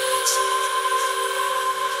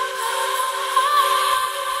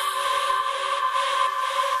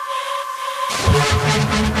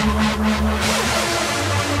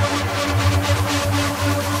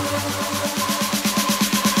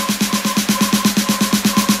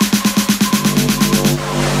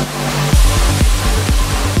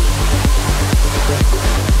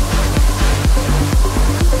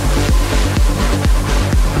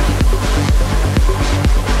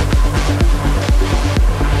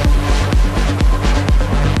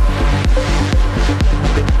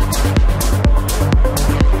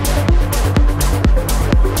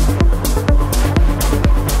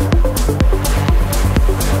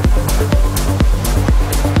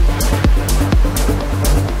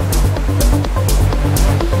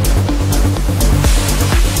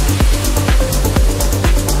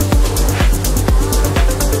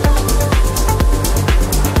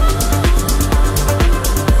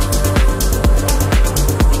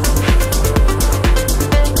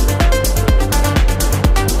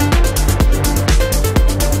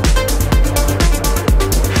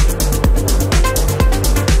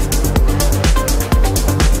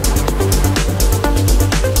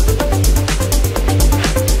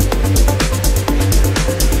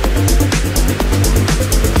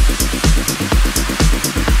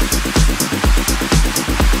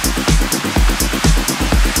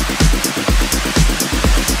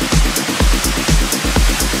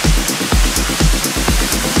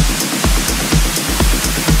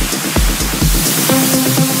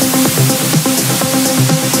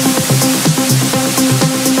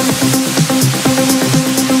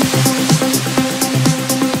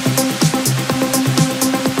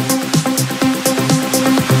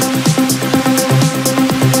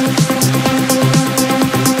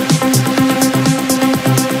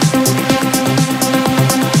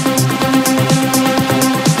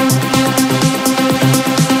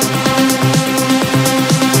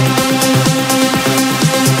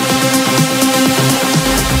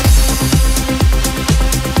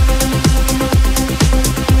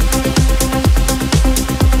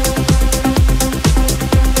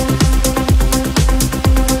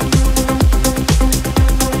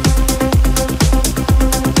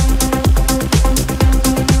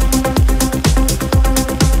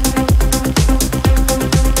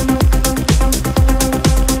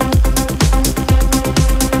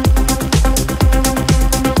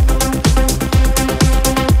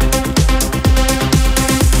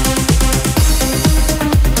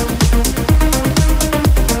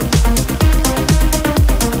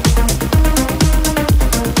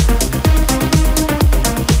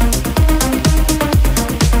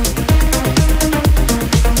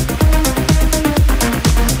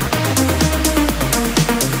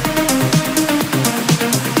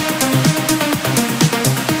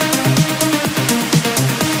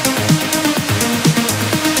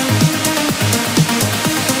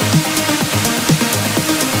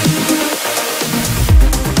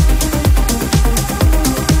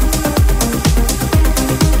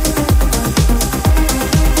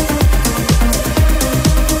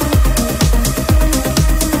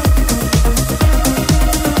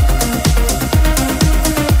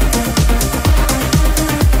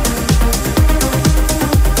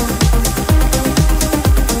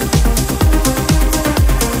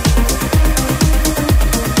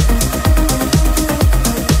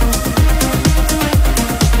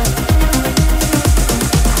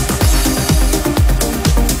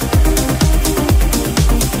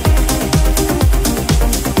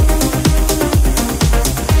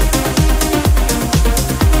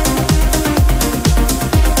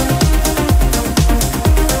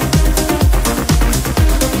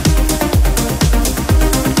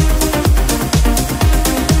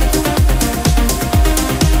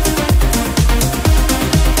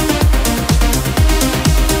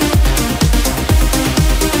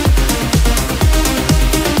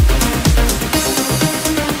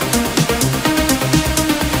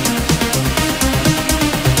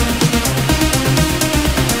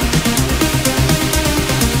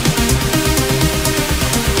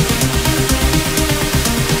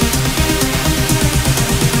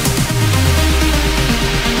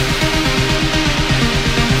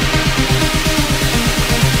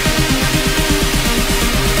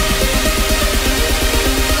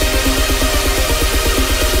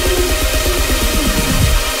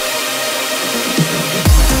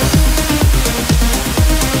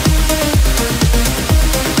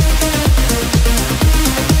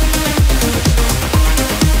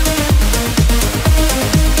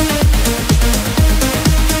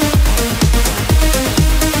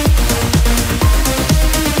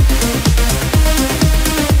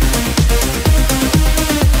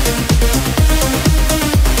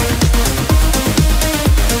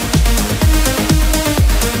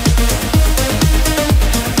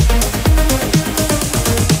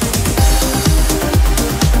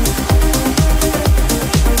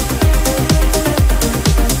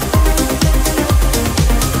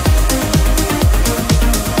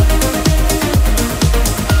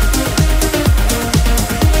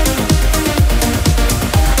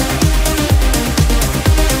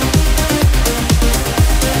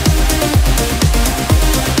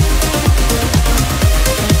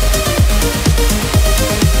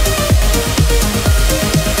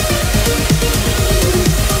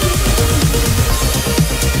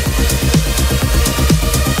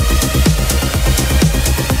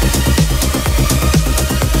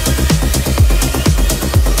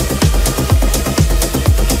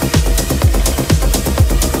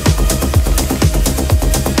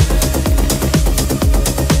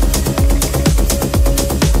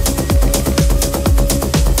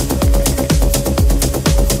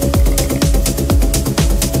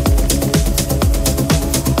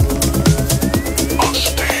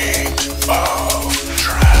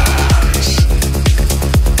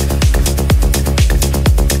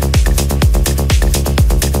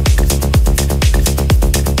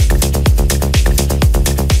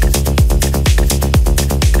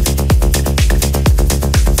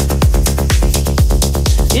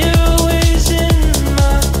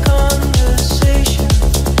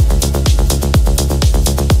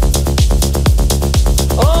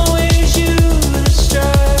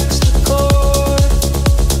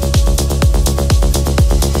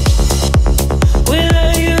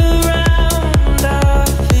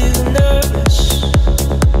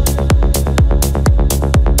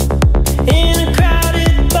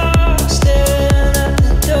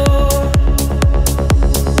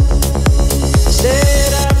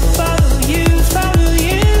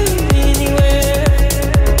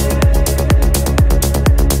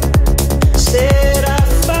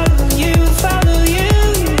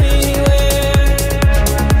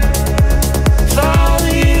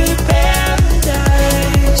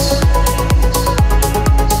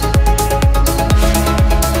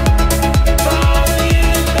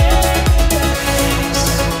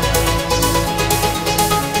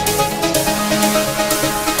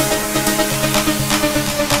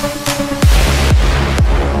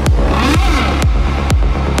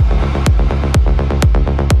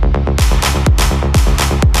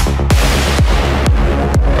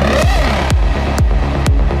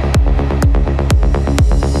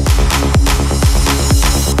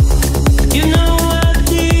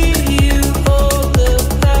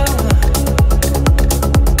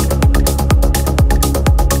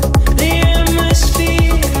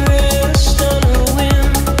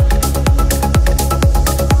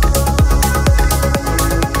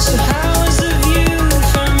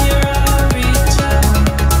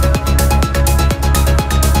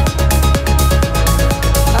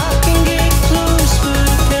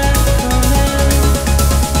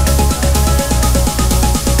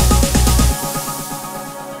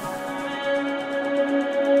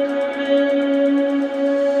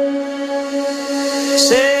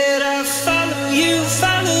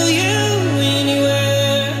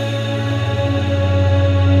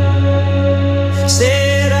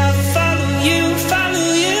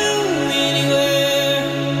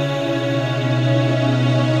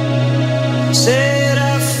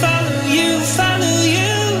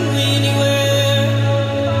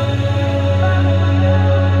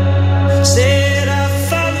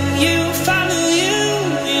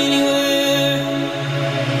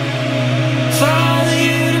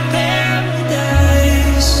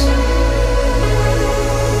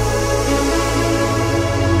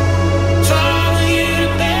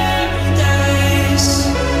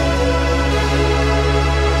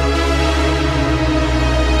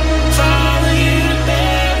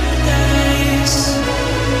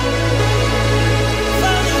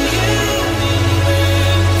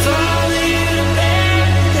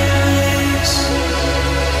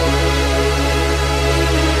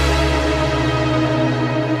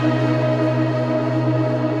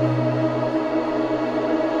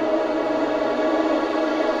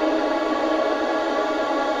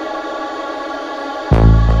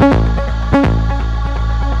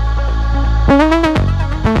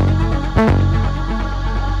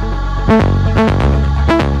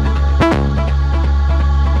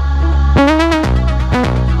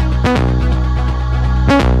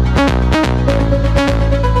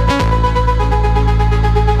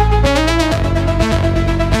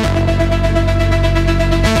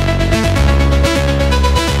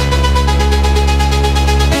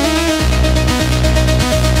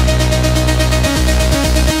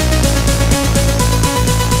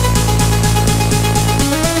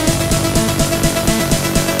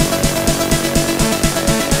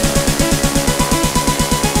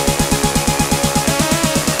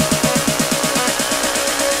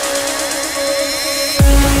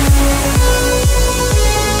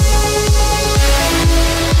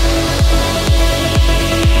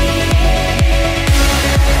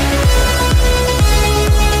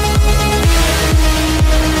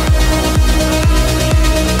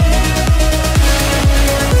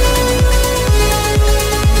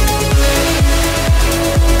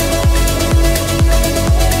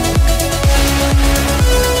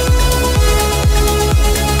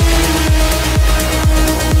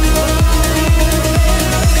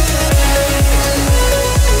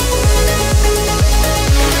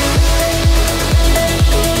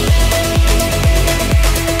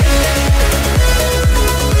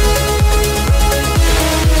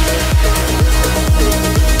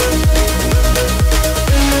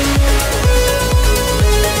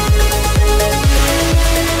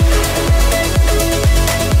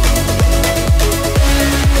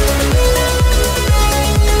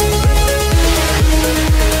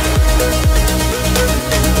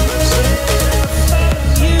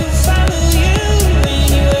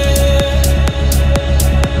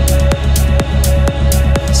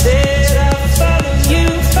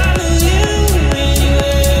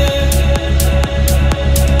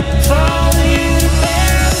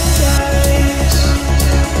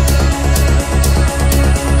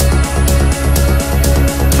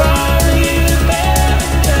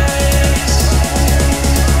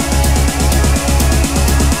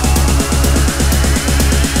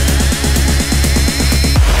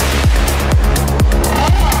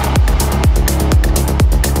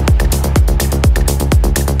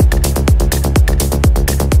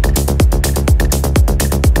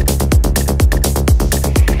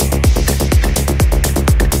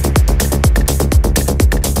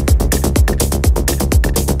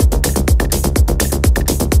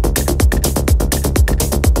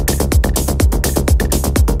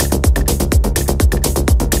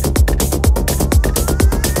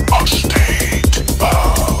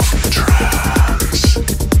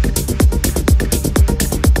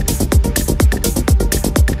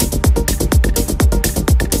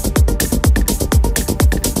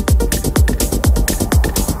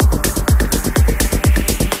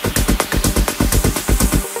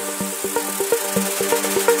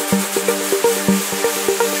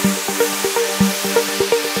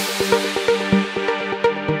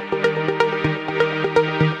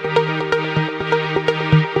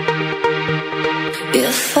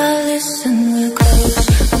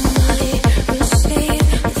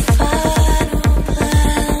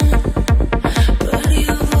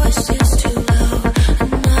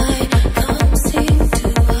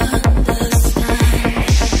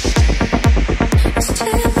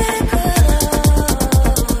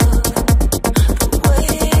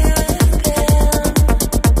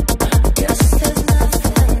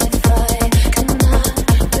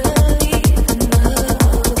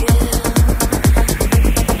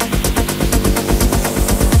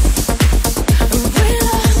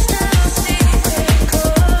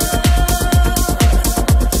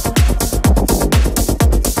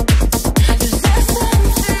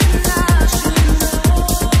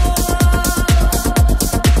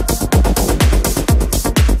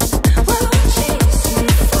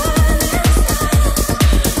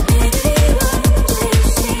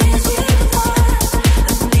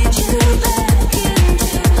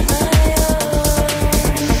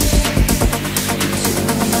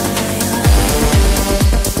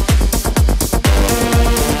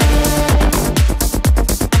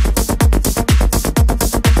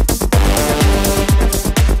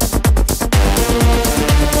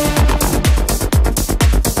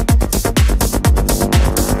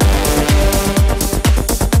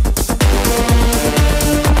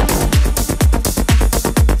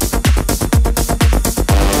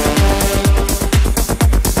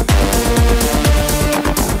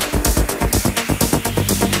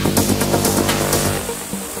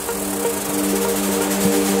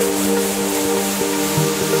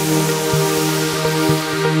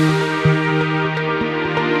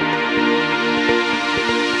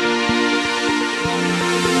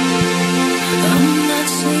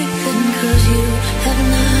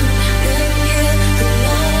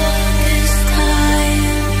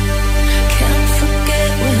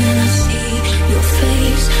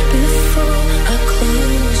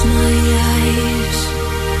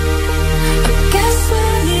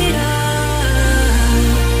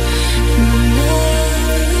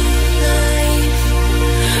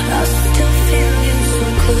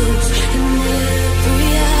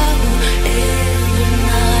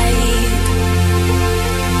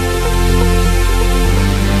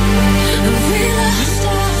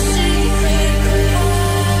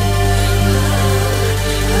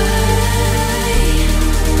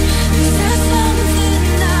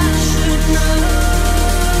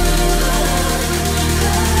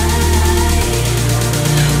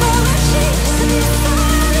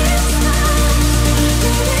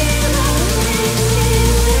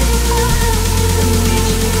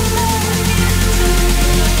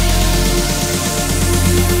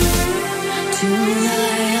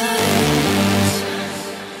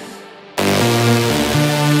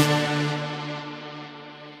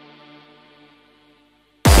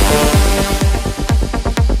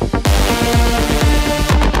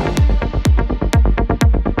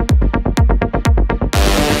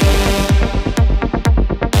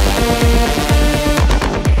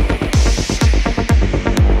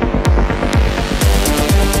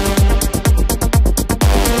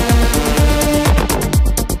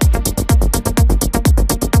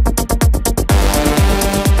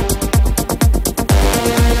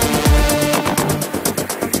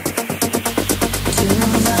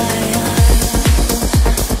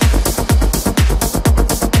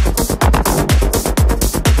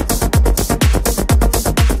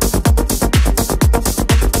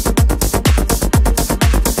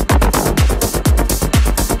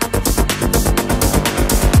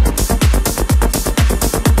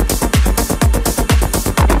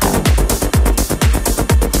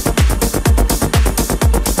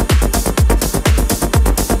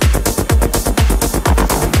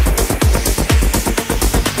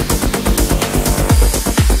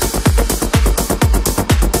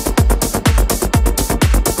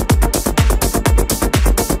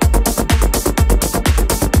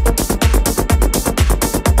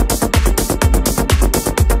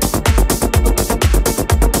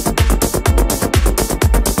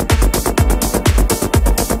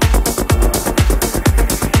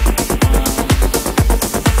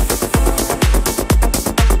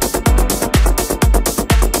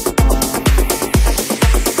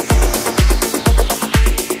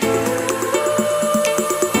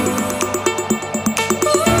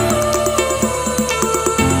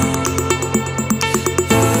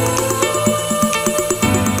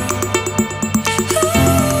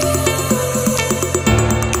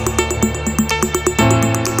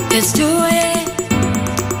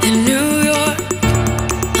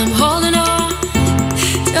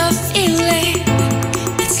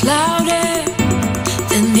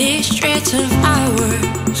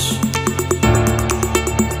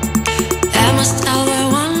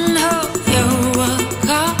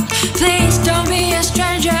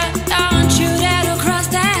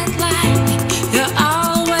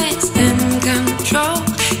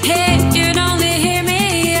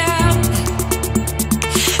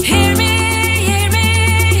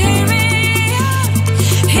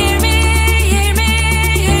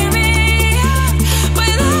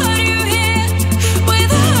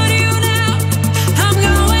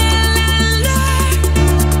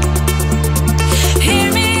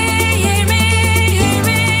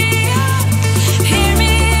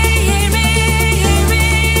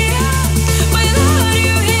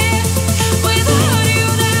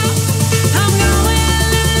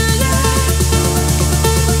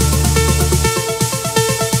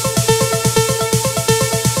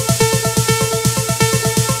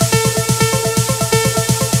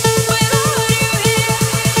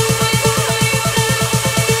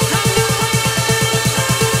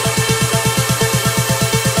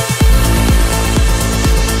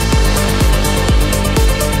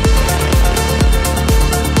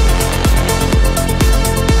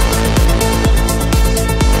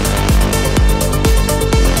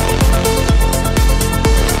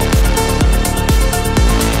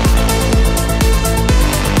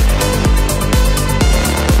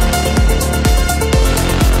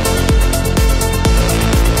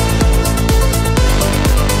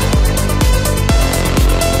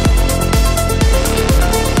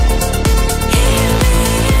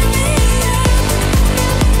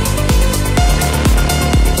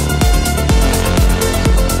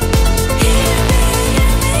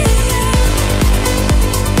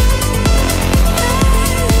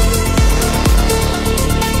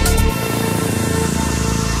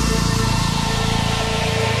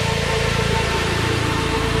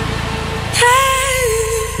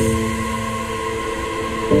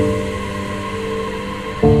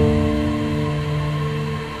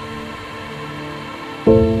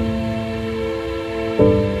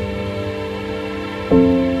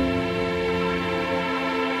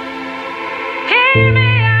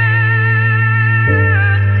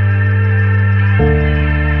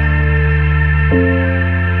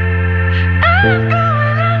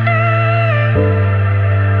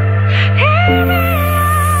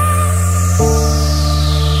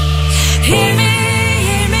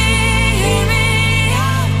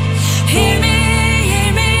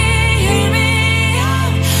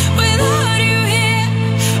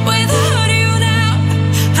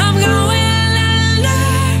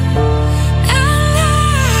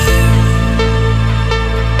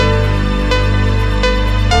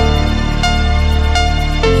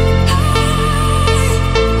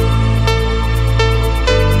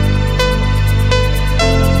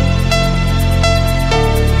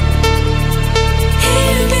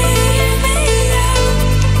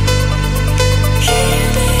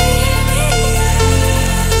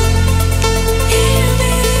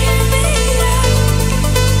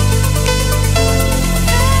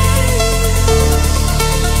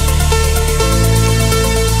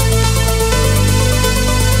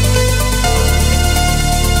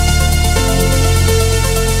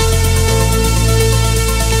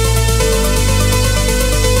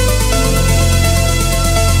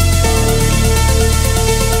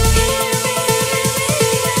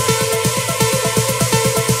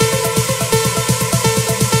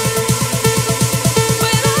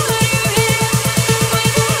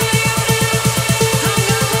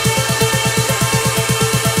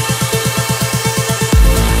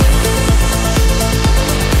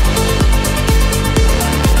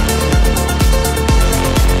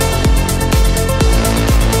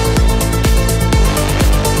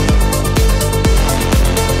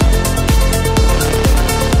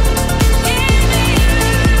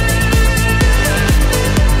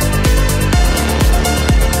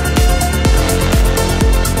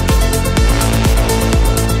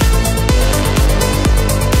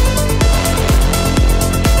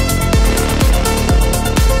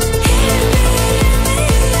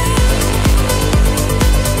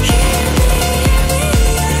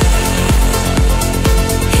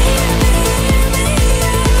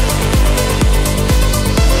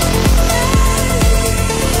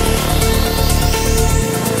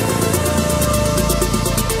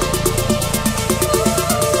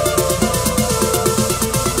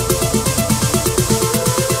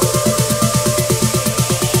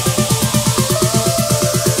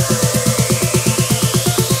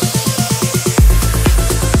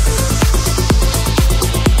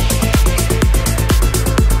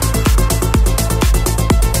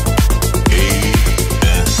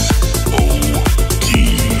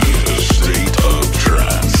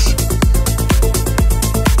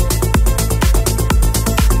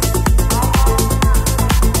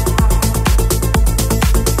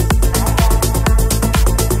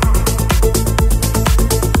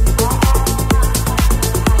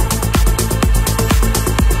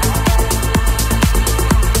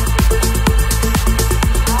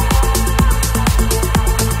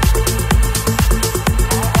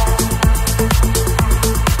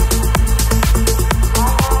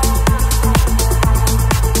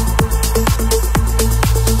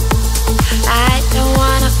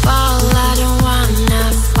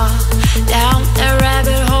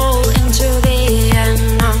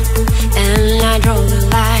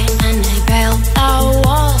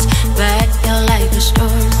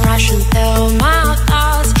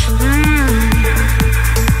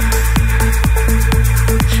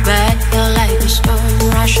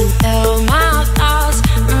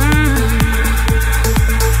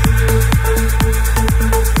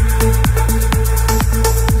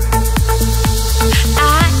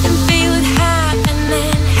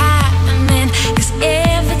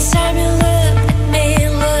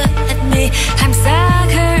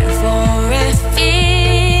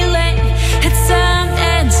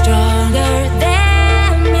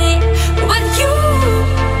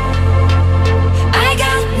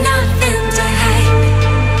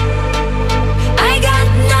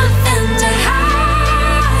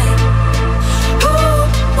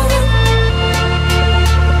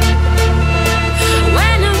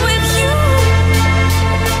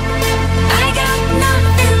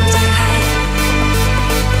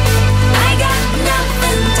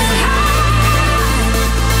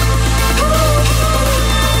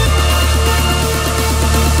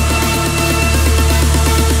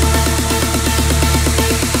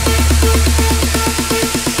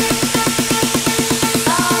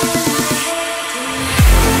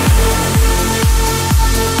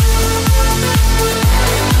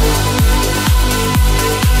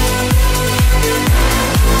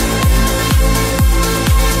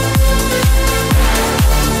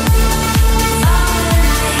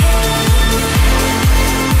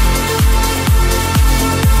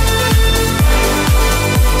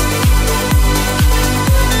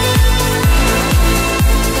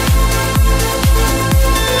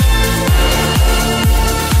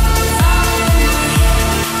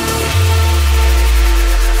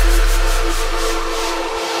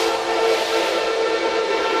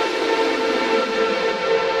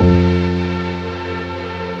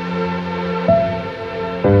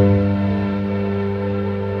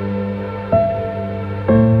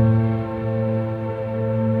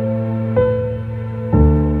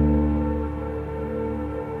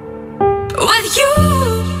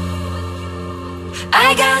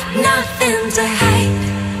 I got nothing to hide.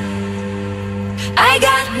 I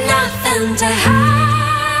got nothing to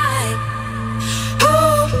hide.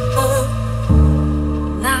 Ooh, ooh.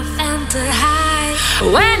 Nothing to hide.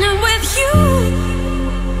 When I'm with you,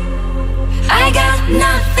 I got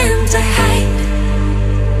nothing to hide.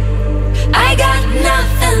 I got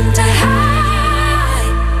nothing to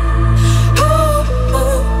hide. Ooh,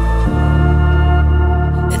 ooh.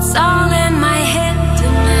 It's all in my head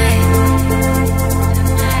tonight.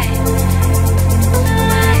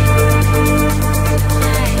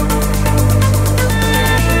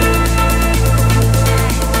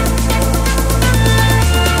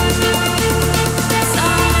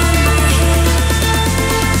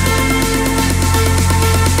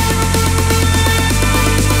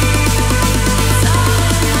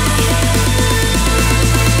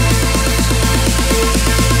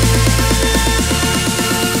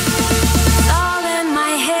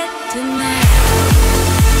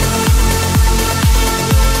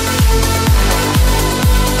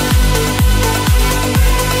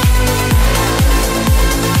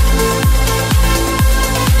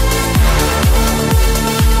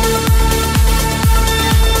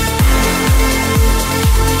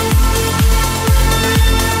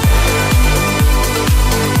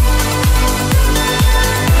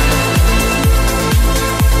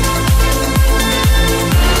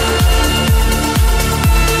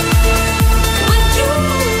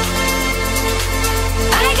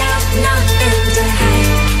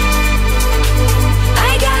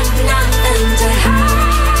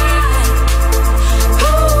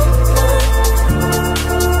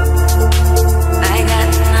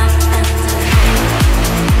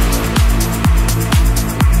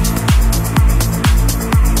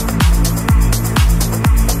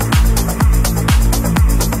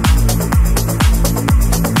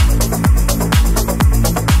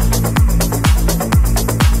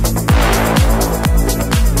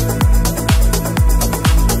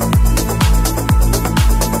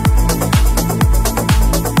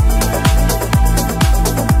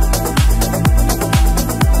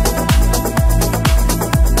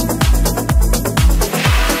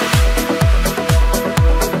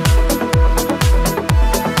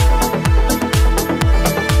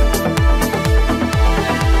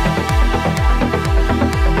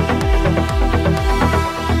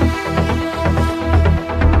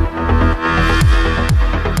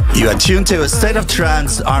 You are tuned to A State of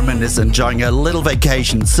Trance. Armin is enjoying a little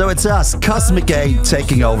vacation, so it's us, Cosmic A,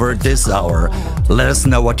 taking over this hour. Let us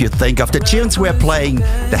know what you think of the tunes we're playing.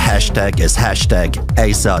 The hashtag is hashtag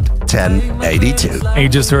ASOT1082. And you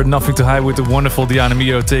just heard Nothing to Hide with the wonderful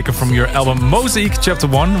Dimibo, taken from your album Mosaic Chapter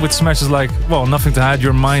 1, with smashes like, well, Nothing to Hide,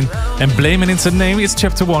 Your Mind, and Blame It. It's the name, it's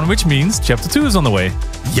Chapter 1, which means Chapter 2 is on the way.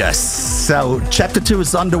 Yes, so Chapter 2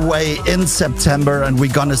 is underway in September, and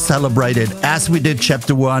we're gonna celebrate it as we did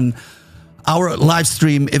Chapter 1. Our live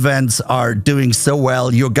stream events are doing so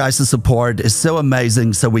well. Your guys' support is so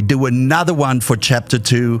amazing. So we do another one for Chapter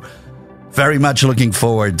 2. Very much looking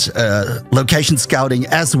forward. Location scouting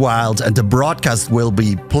as wild, and the broadcast will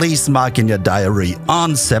be, please mark in your diary,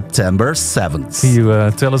 on September 7th. Can you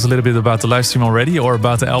tell us a little bit about the live stream already, or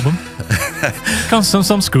about the album?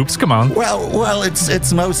 some scoops, come on. Well,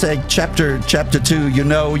 it's Mosaic Chapter 2. You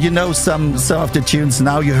know some of the tunes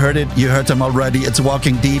now. You heard them already. It's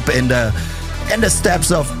walking deep in the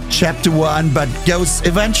steps of Chapter 1, but goes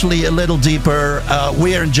eventually a little deeper.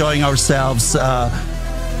 We're enjoying ourselves.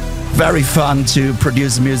 Very fun to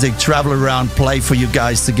produce music, travel around, play for you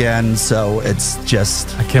guys again. So it's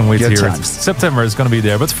just, I can't wait to hear times. it. September is going to be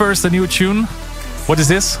there. But first, a new tune. What is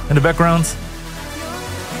this in the background?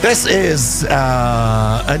 This is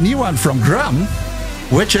a new one from Drum,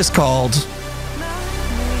 which is called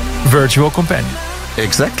Virtual Companion.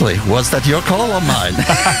 Exactly. Was that your call or mine?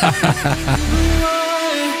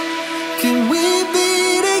 Can we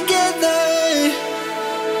be together?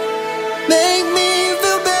 Make me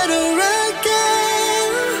feel better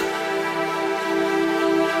again.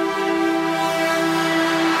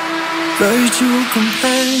 Virtual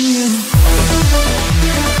companion.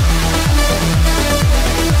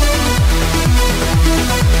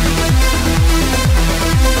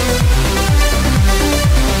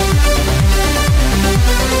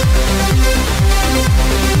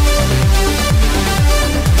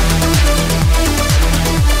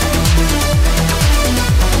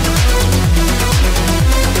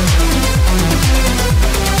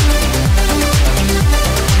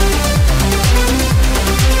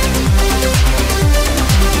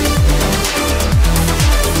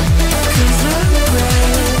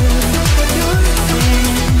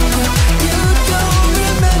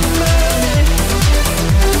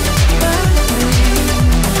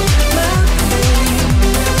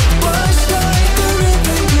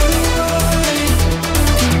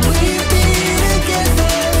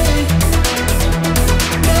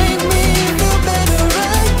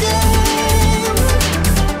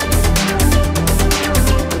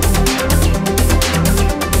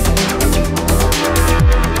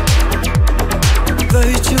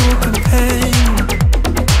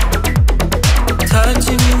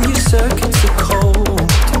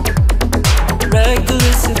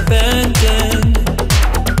 abandoned.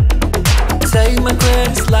 Take my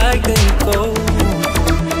credits like they go.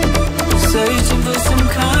 Searching for some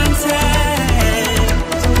contact,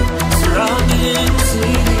 surrounded in the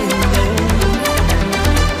city alone.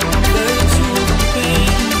 Virtual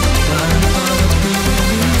pain, find all the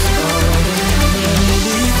blues, all the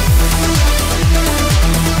melody.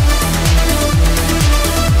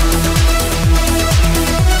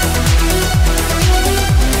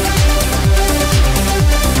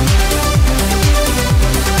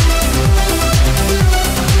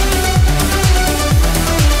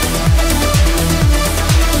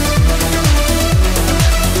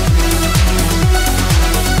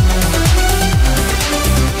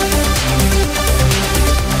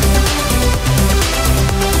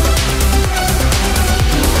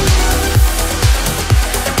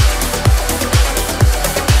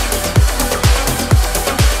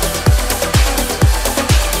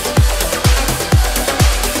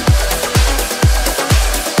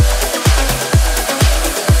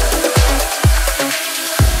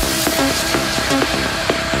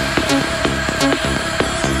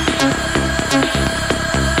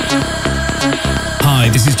 Hi,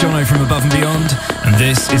 this is Jono from Above and Beyond, and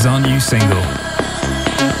this is our new single.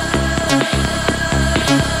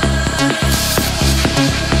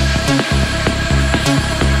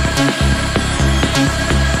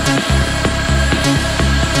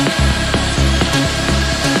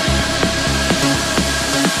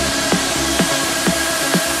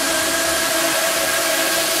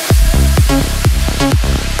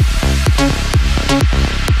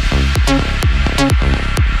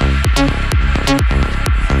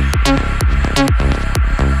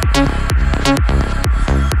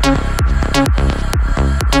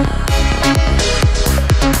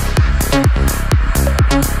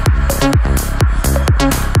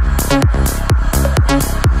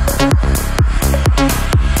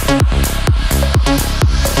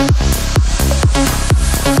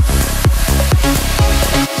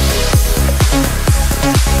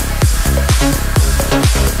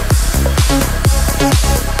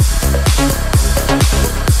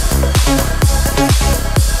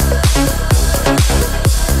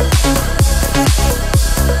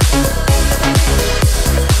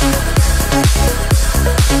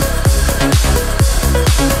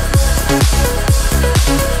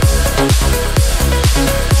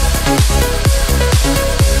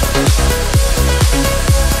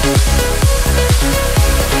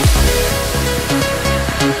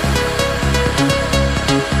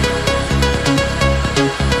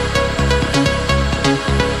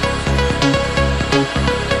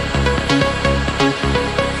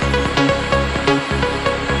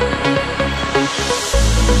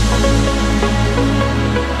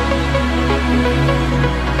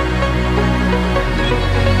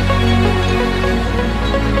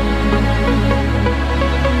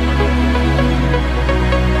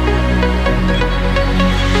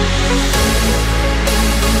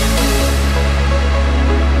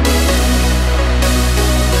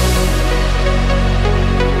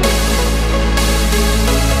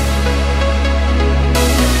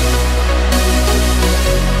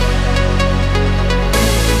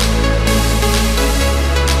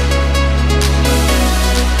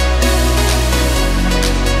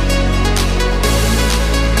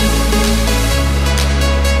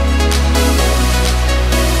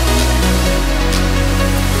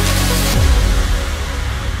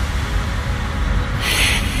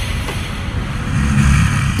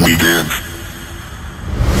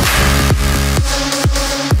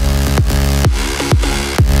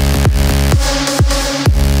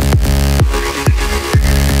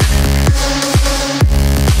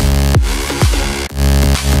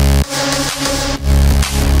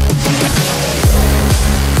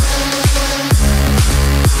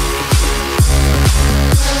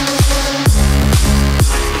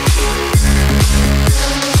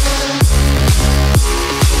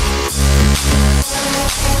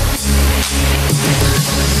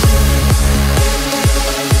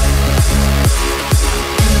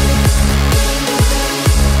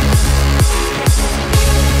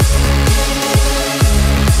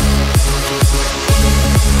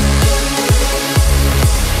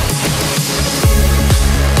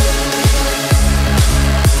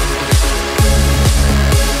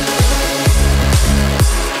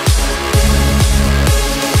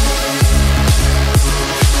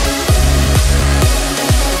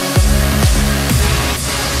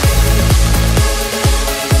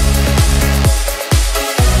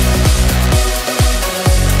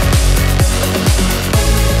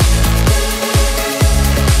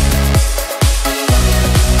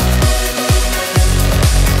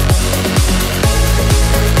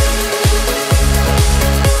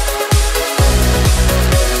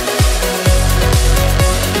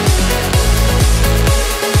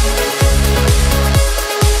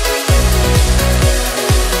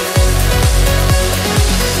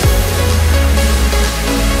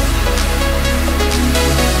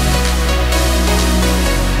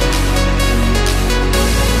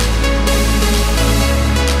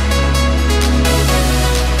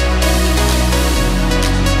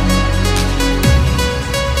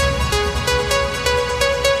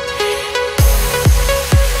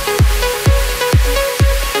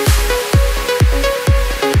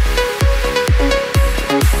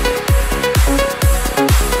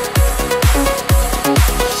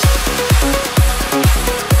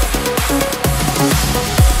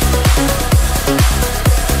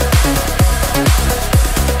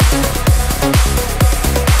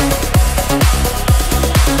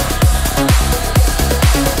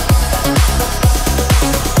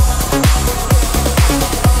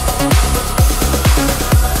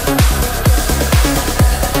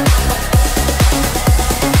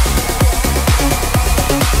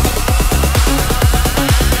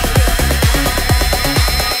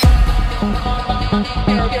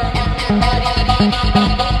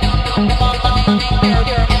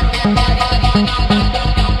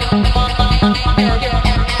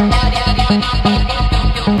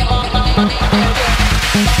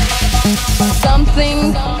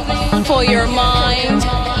 for your mind.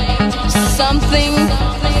 Something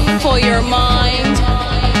for your mind.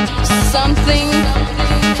 Something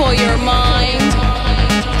for your mind.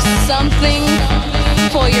 Something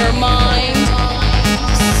for your mind.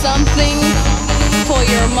 Something for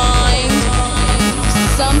your mind.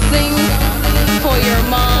 Something for your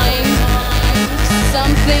mind.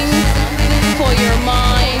 Something for your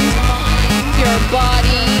mind, your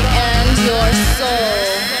body and your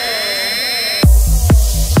soul.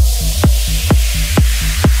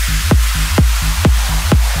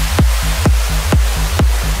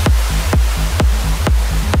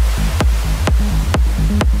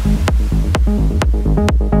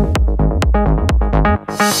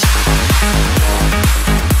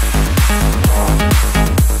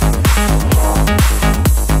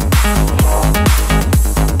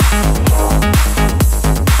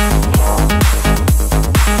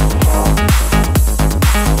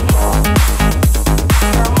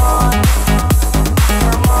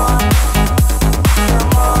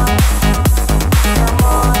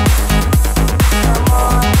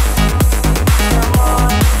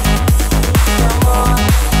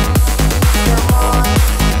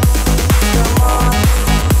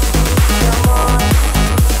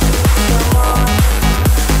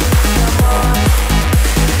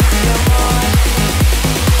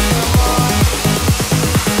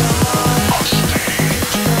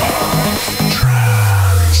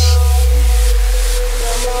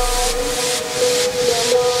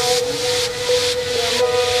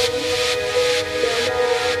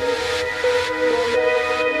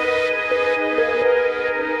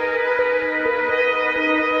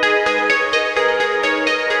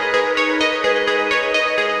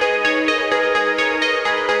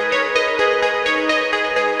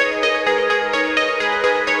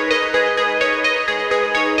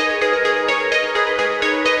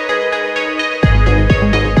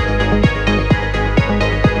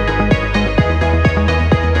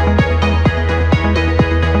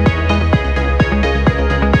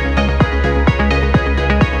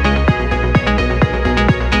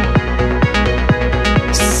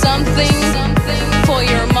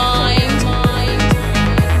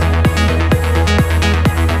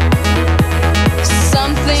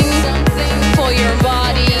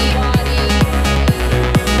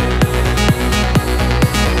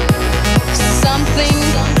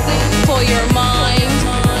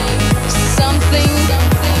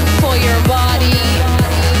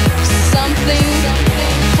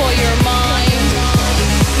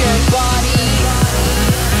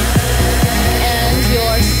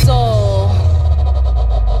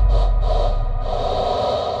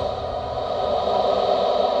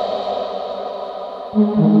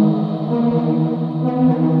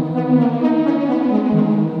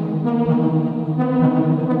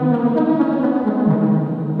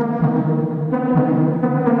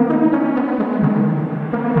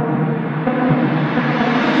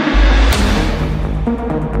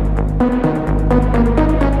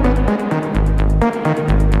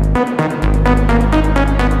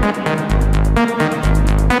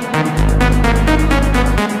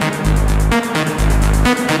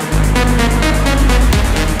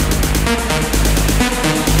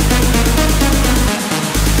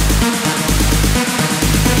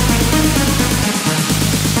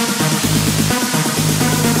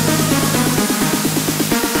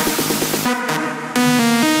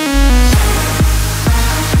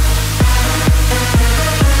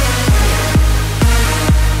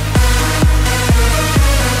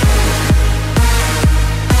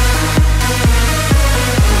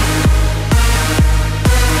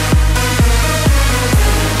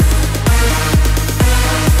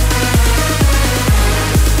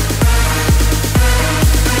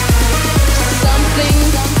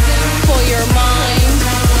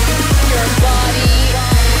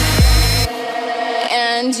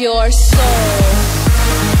 Your soul.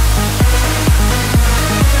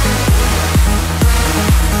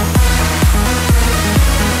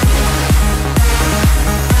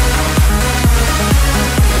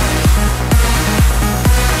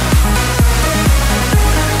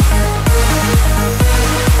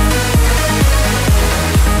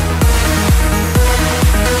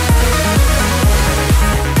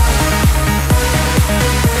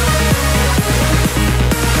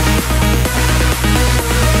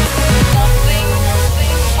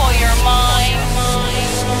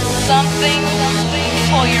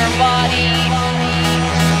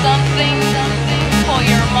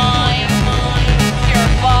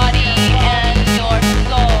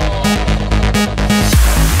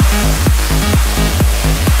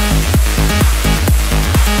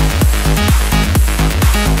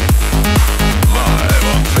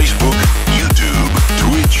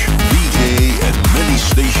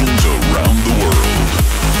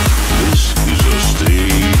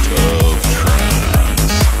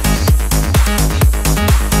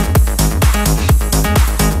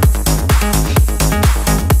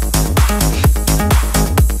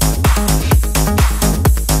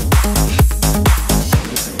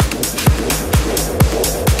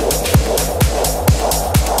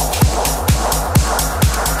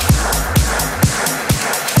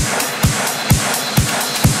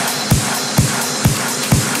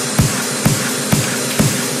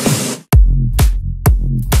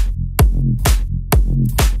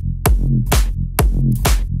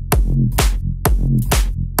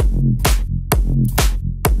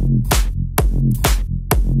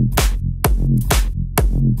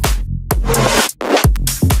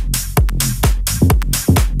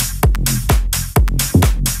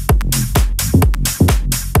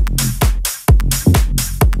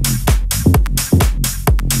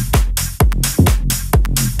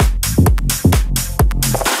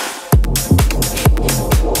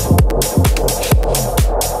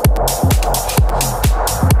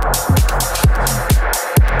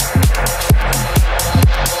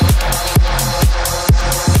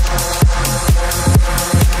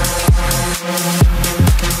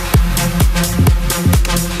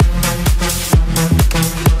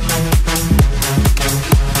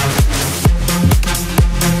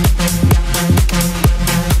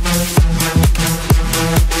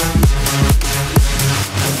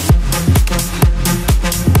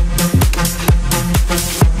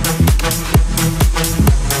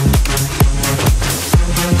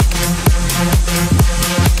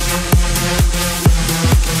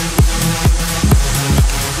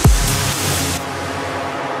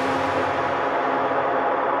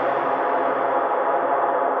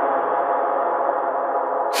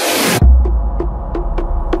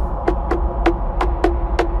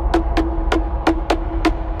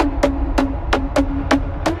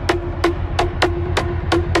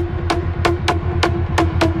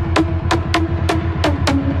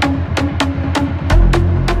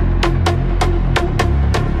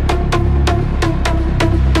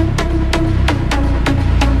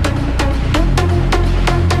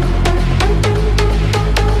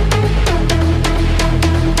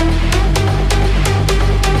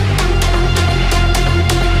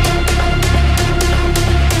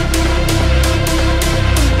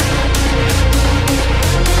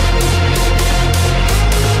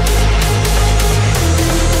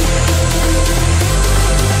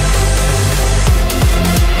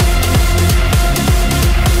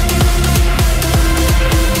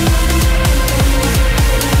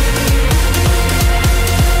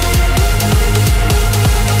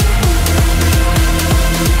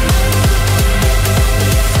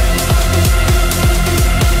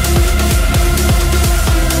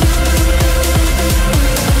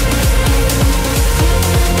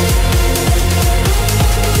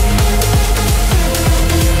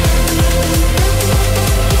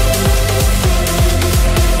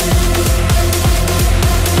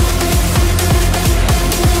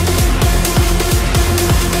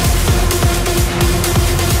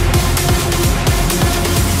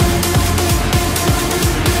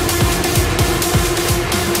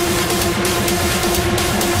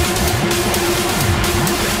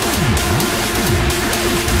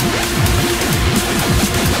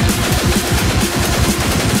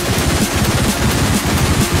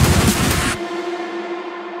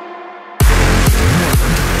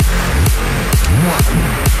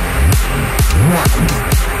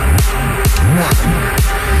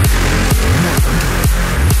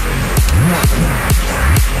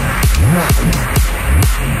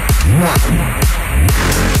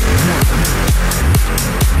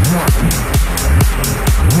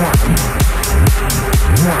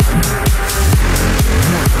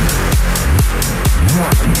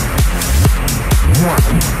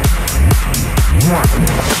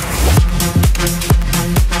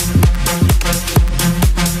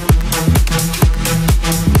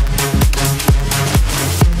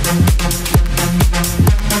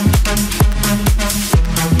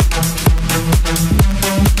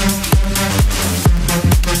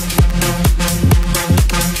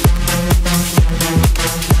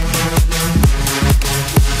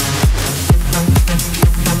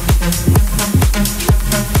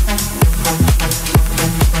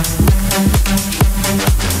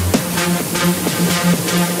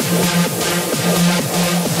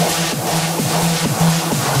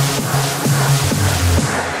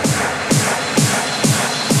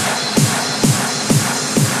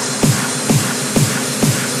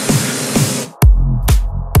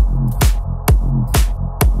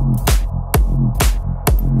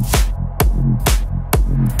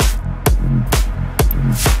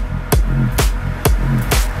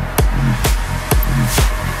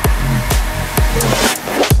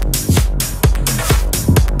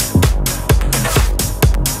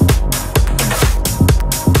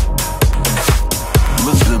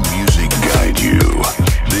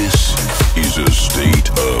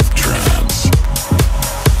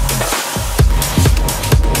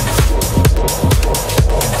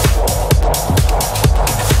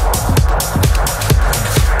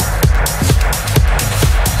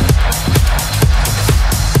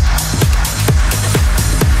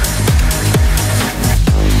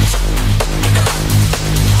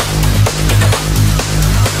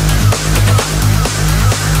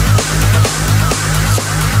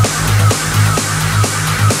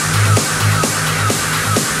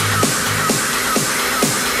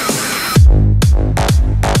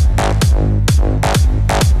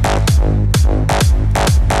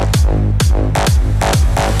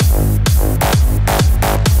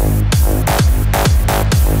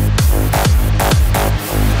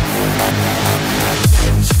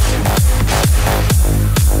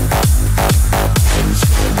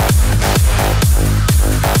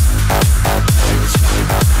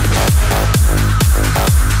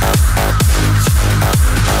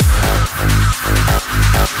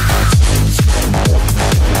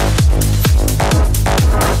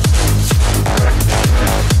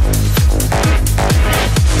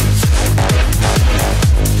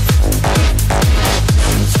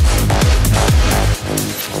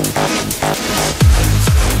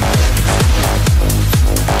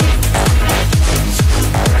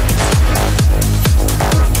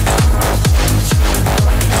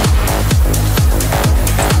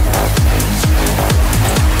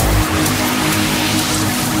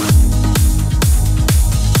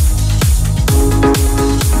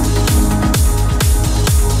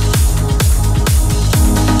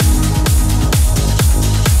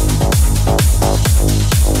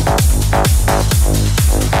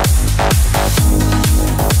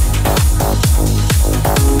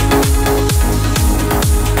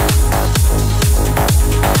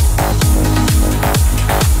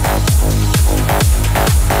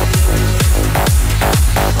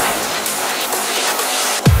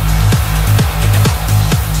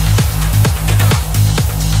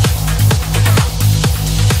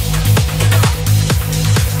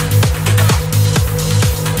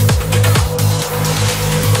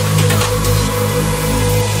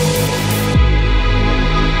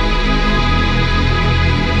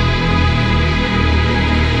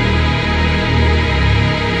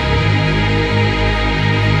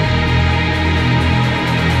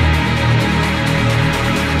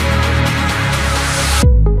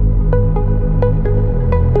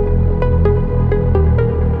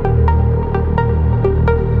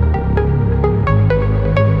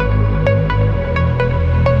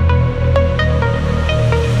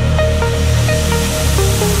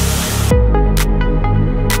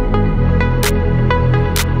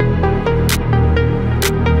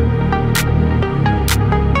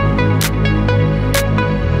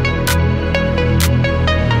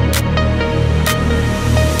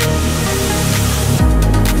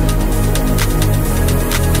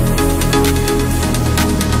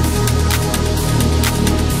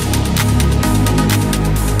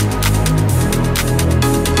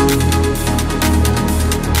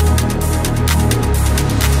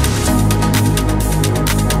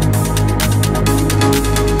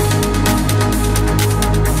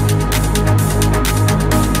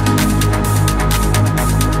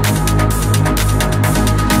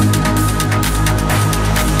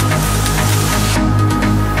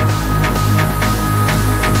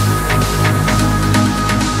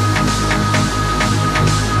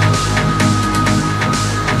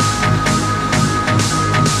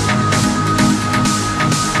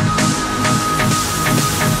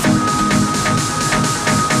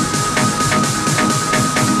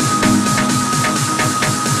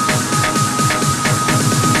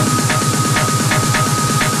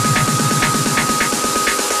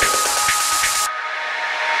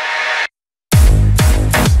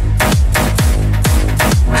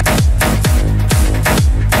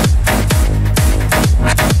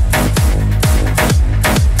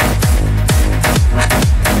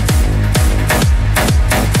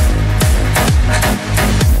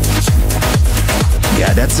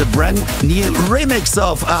 brand new remix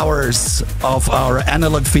of our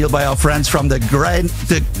analog feel by our friends from the Green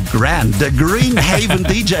Haven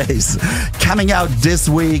DJs, coming out this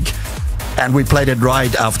week. And we played it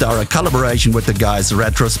right after our collaboration with the guys,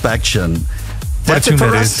 Retrospection. That's it for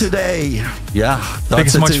us today. Yeah.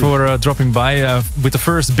 Thanks so much for dropping by with the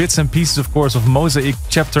first bits and pieces, of course, of Mosaic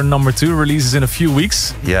Chapter number 2 releases in a few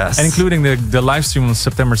weeks. Yes. And including the live stream on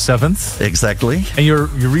September 7th. Exactly. And your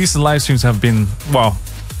recent live streams have been, well,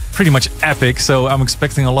 pretty much epic. So I'm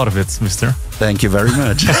expecting a lot of it, mister. Thank you very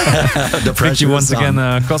much. Thank you once again,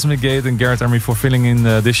 Cosmic Gate and Gareth Emery, for filling in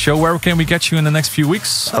this show. Where can we catch you in the next few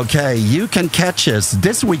weeks? Okay, you can catch us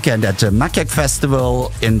this weekend at the Makek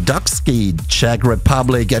Festival in Dokski, Czech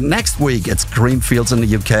Republic. And next week, it's Greenfields in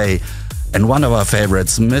the UK. And one of our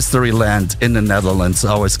favorites, Mystery Land in the Netherlands.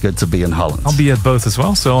 Always good to be in Holland. I'll be at both as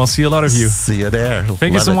well, so I'll see a lot of you. See you there.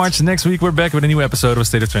 Thank you so much. Next week, we're back with a new episode of A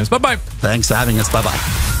State of Trance. Bye-bye. Thanks for having us. Bye-bye.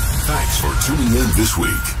 Thanks for tuning in this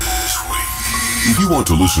week. If you want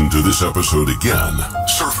to listen to this episode again,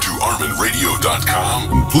 surf to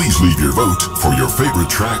ArminRadio.com and please leave your vote for your favorite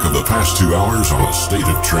track of the past 2 hours on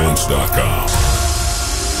AStateOfTrance.com.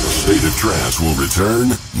 A State of Trance will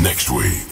return next week.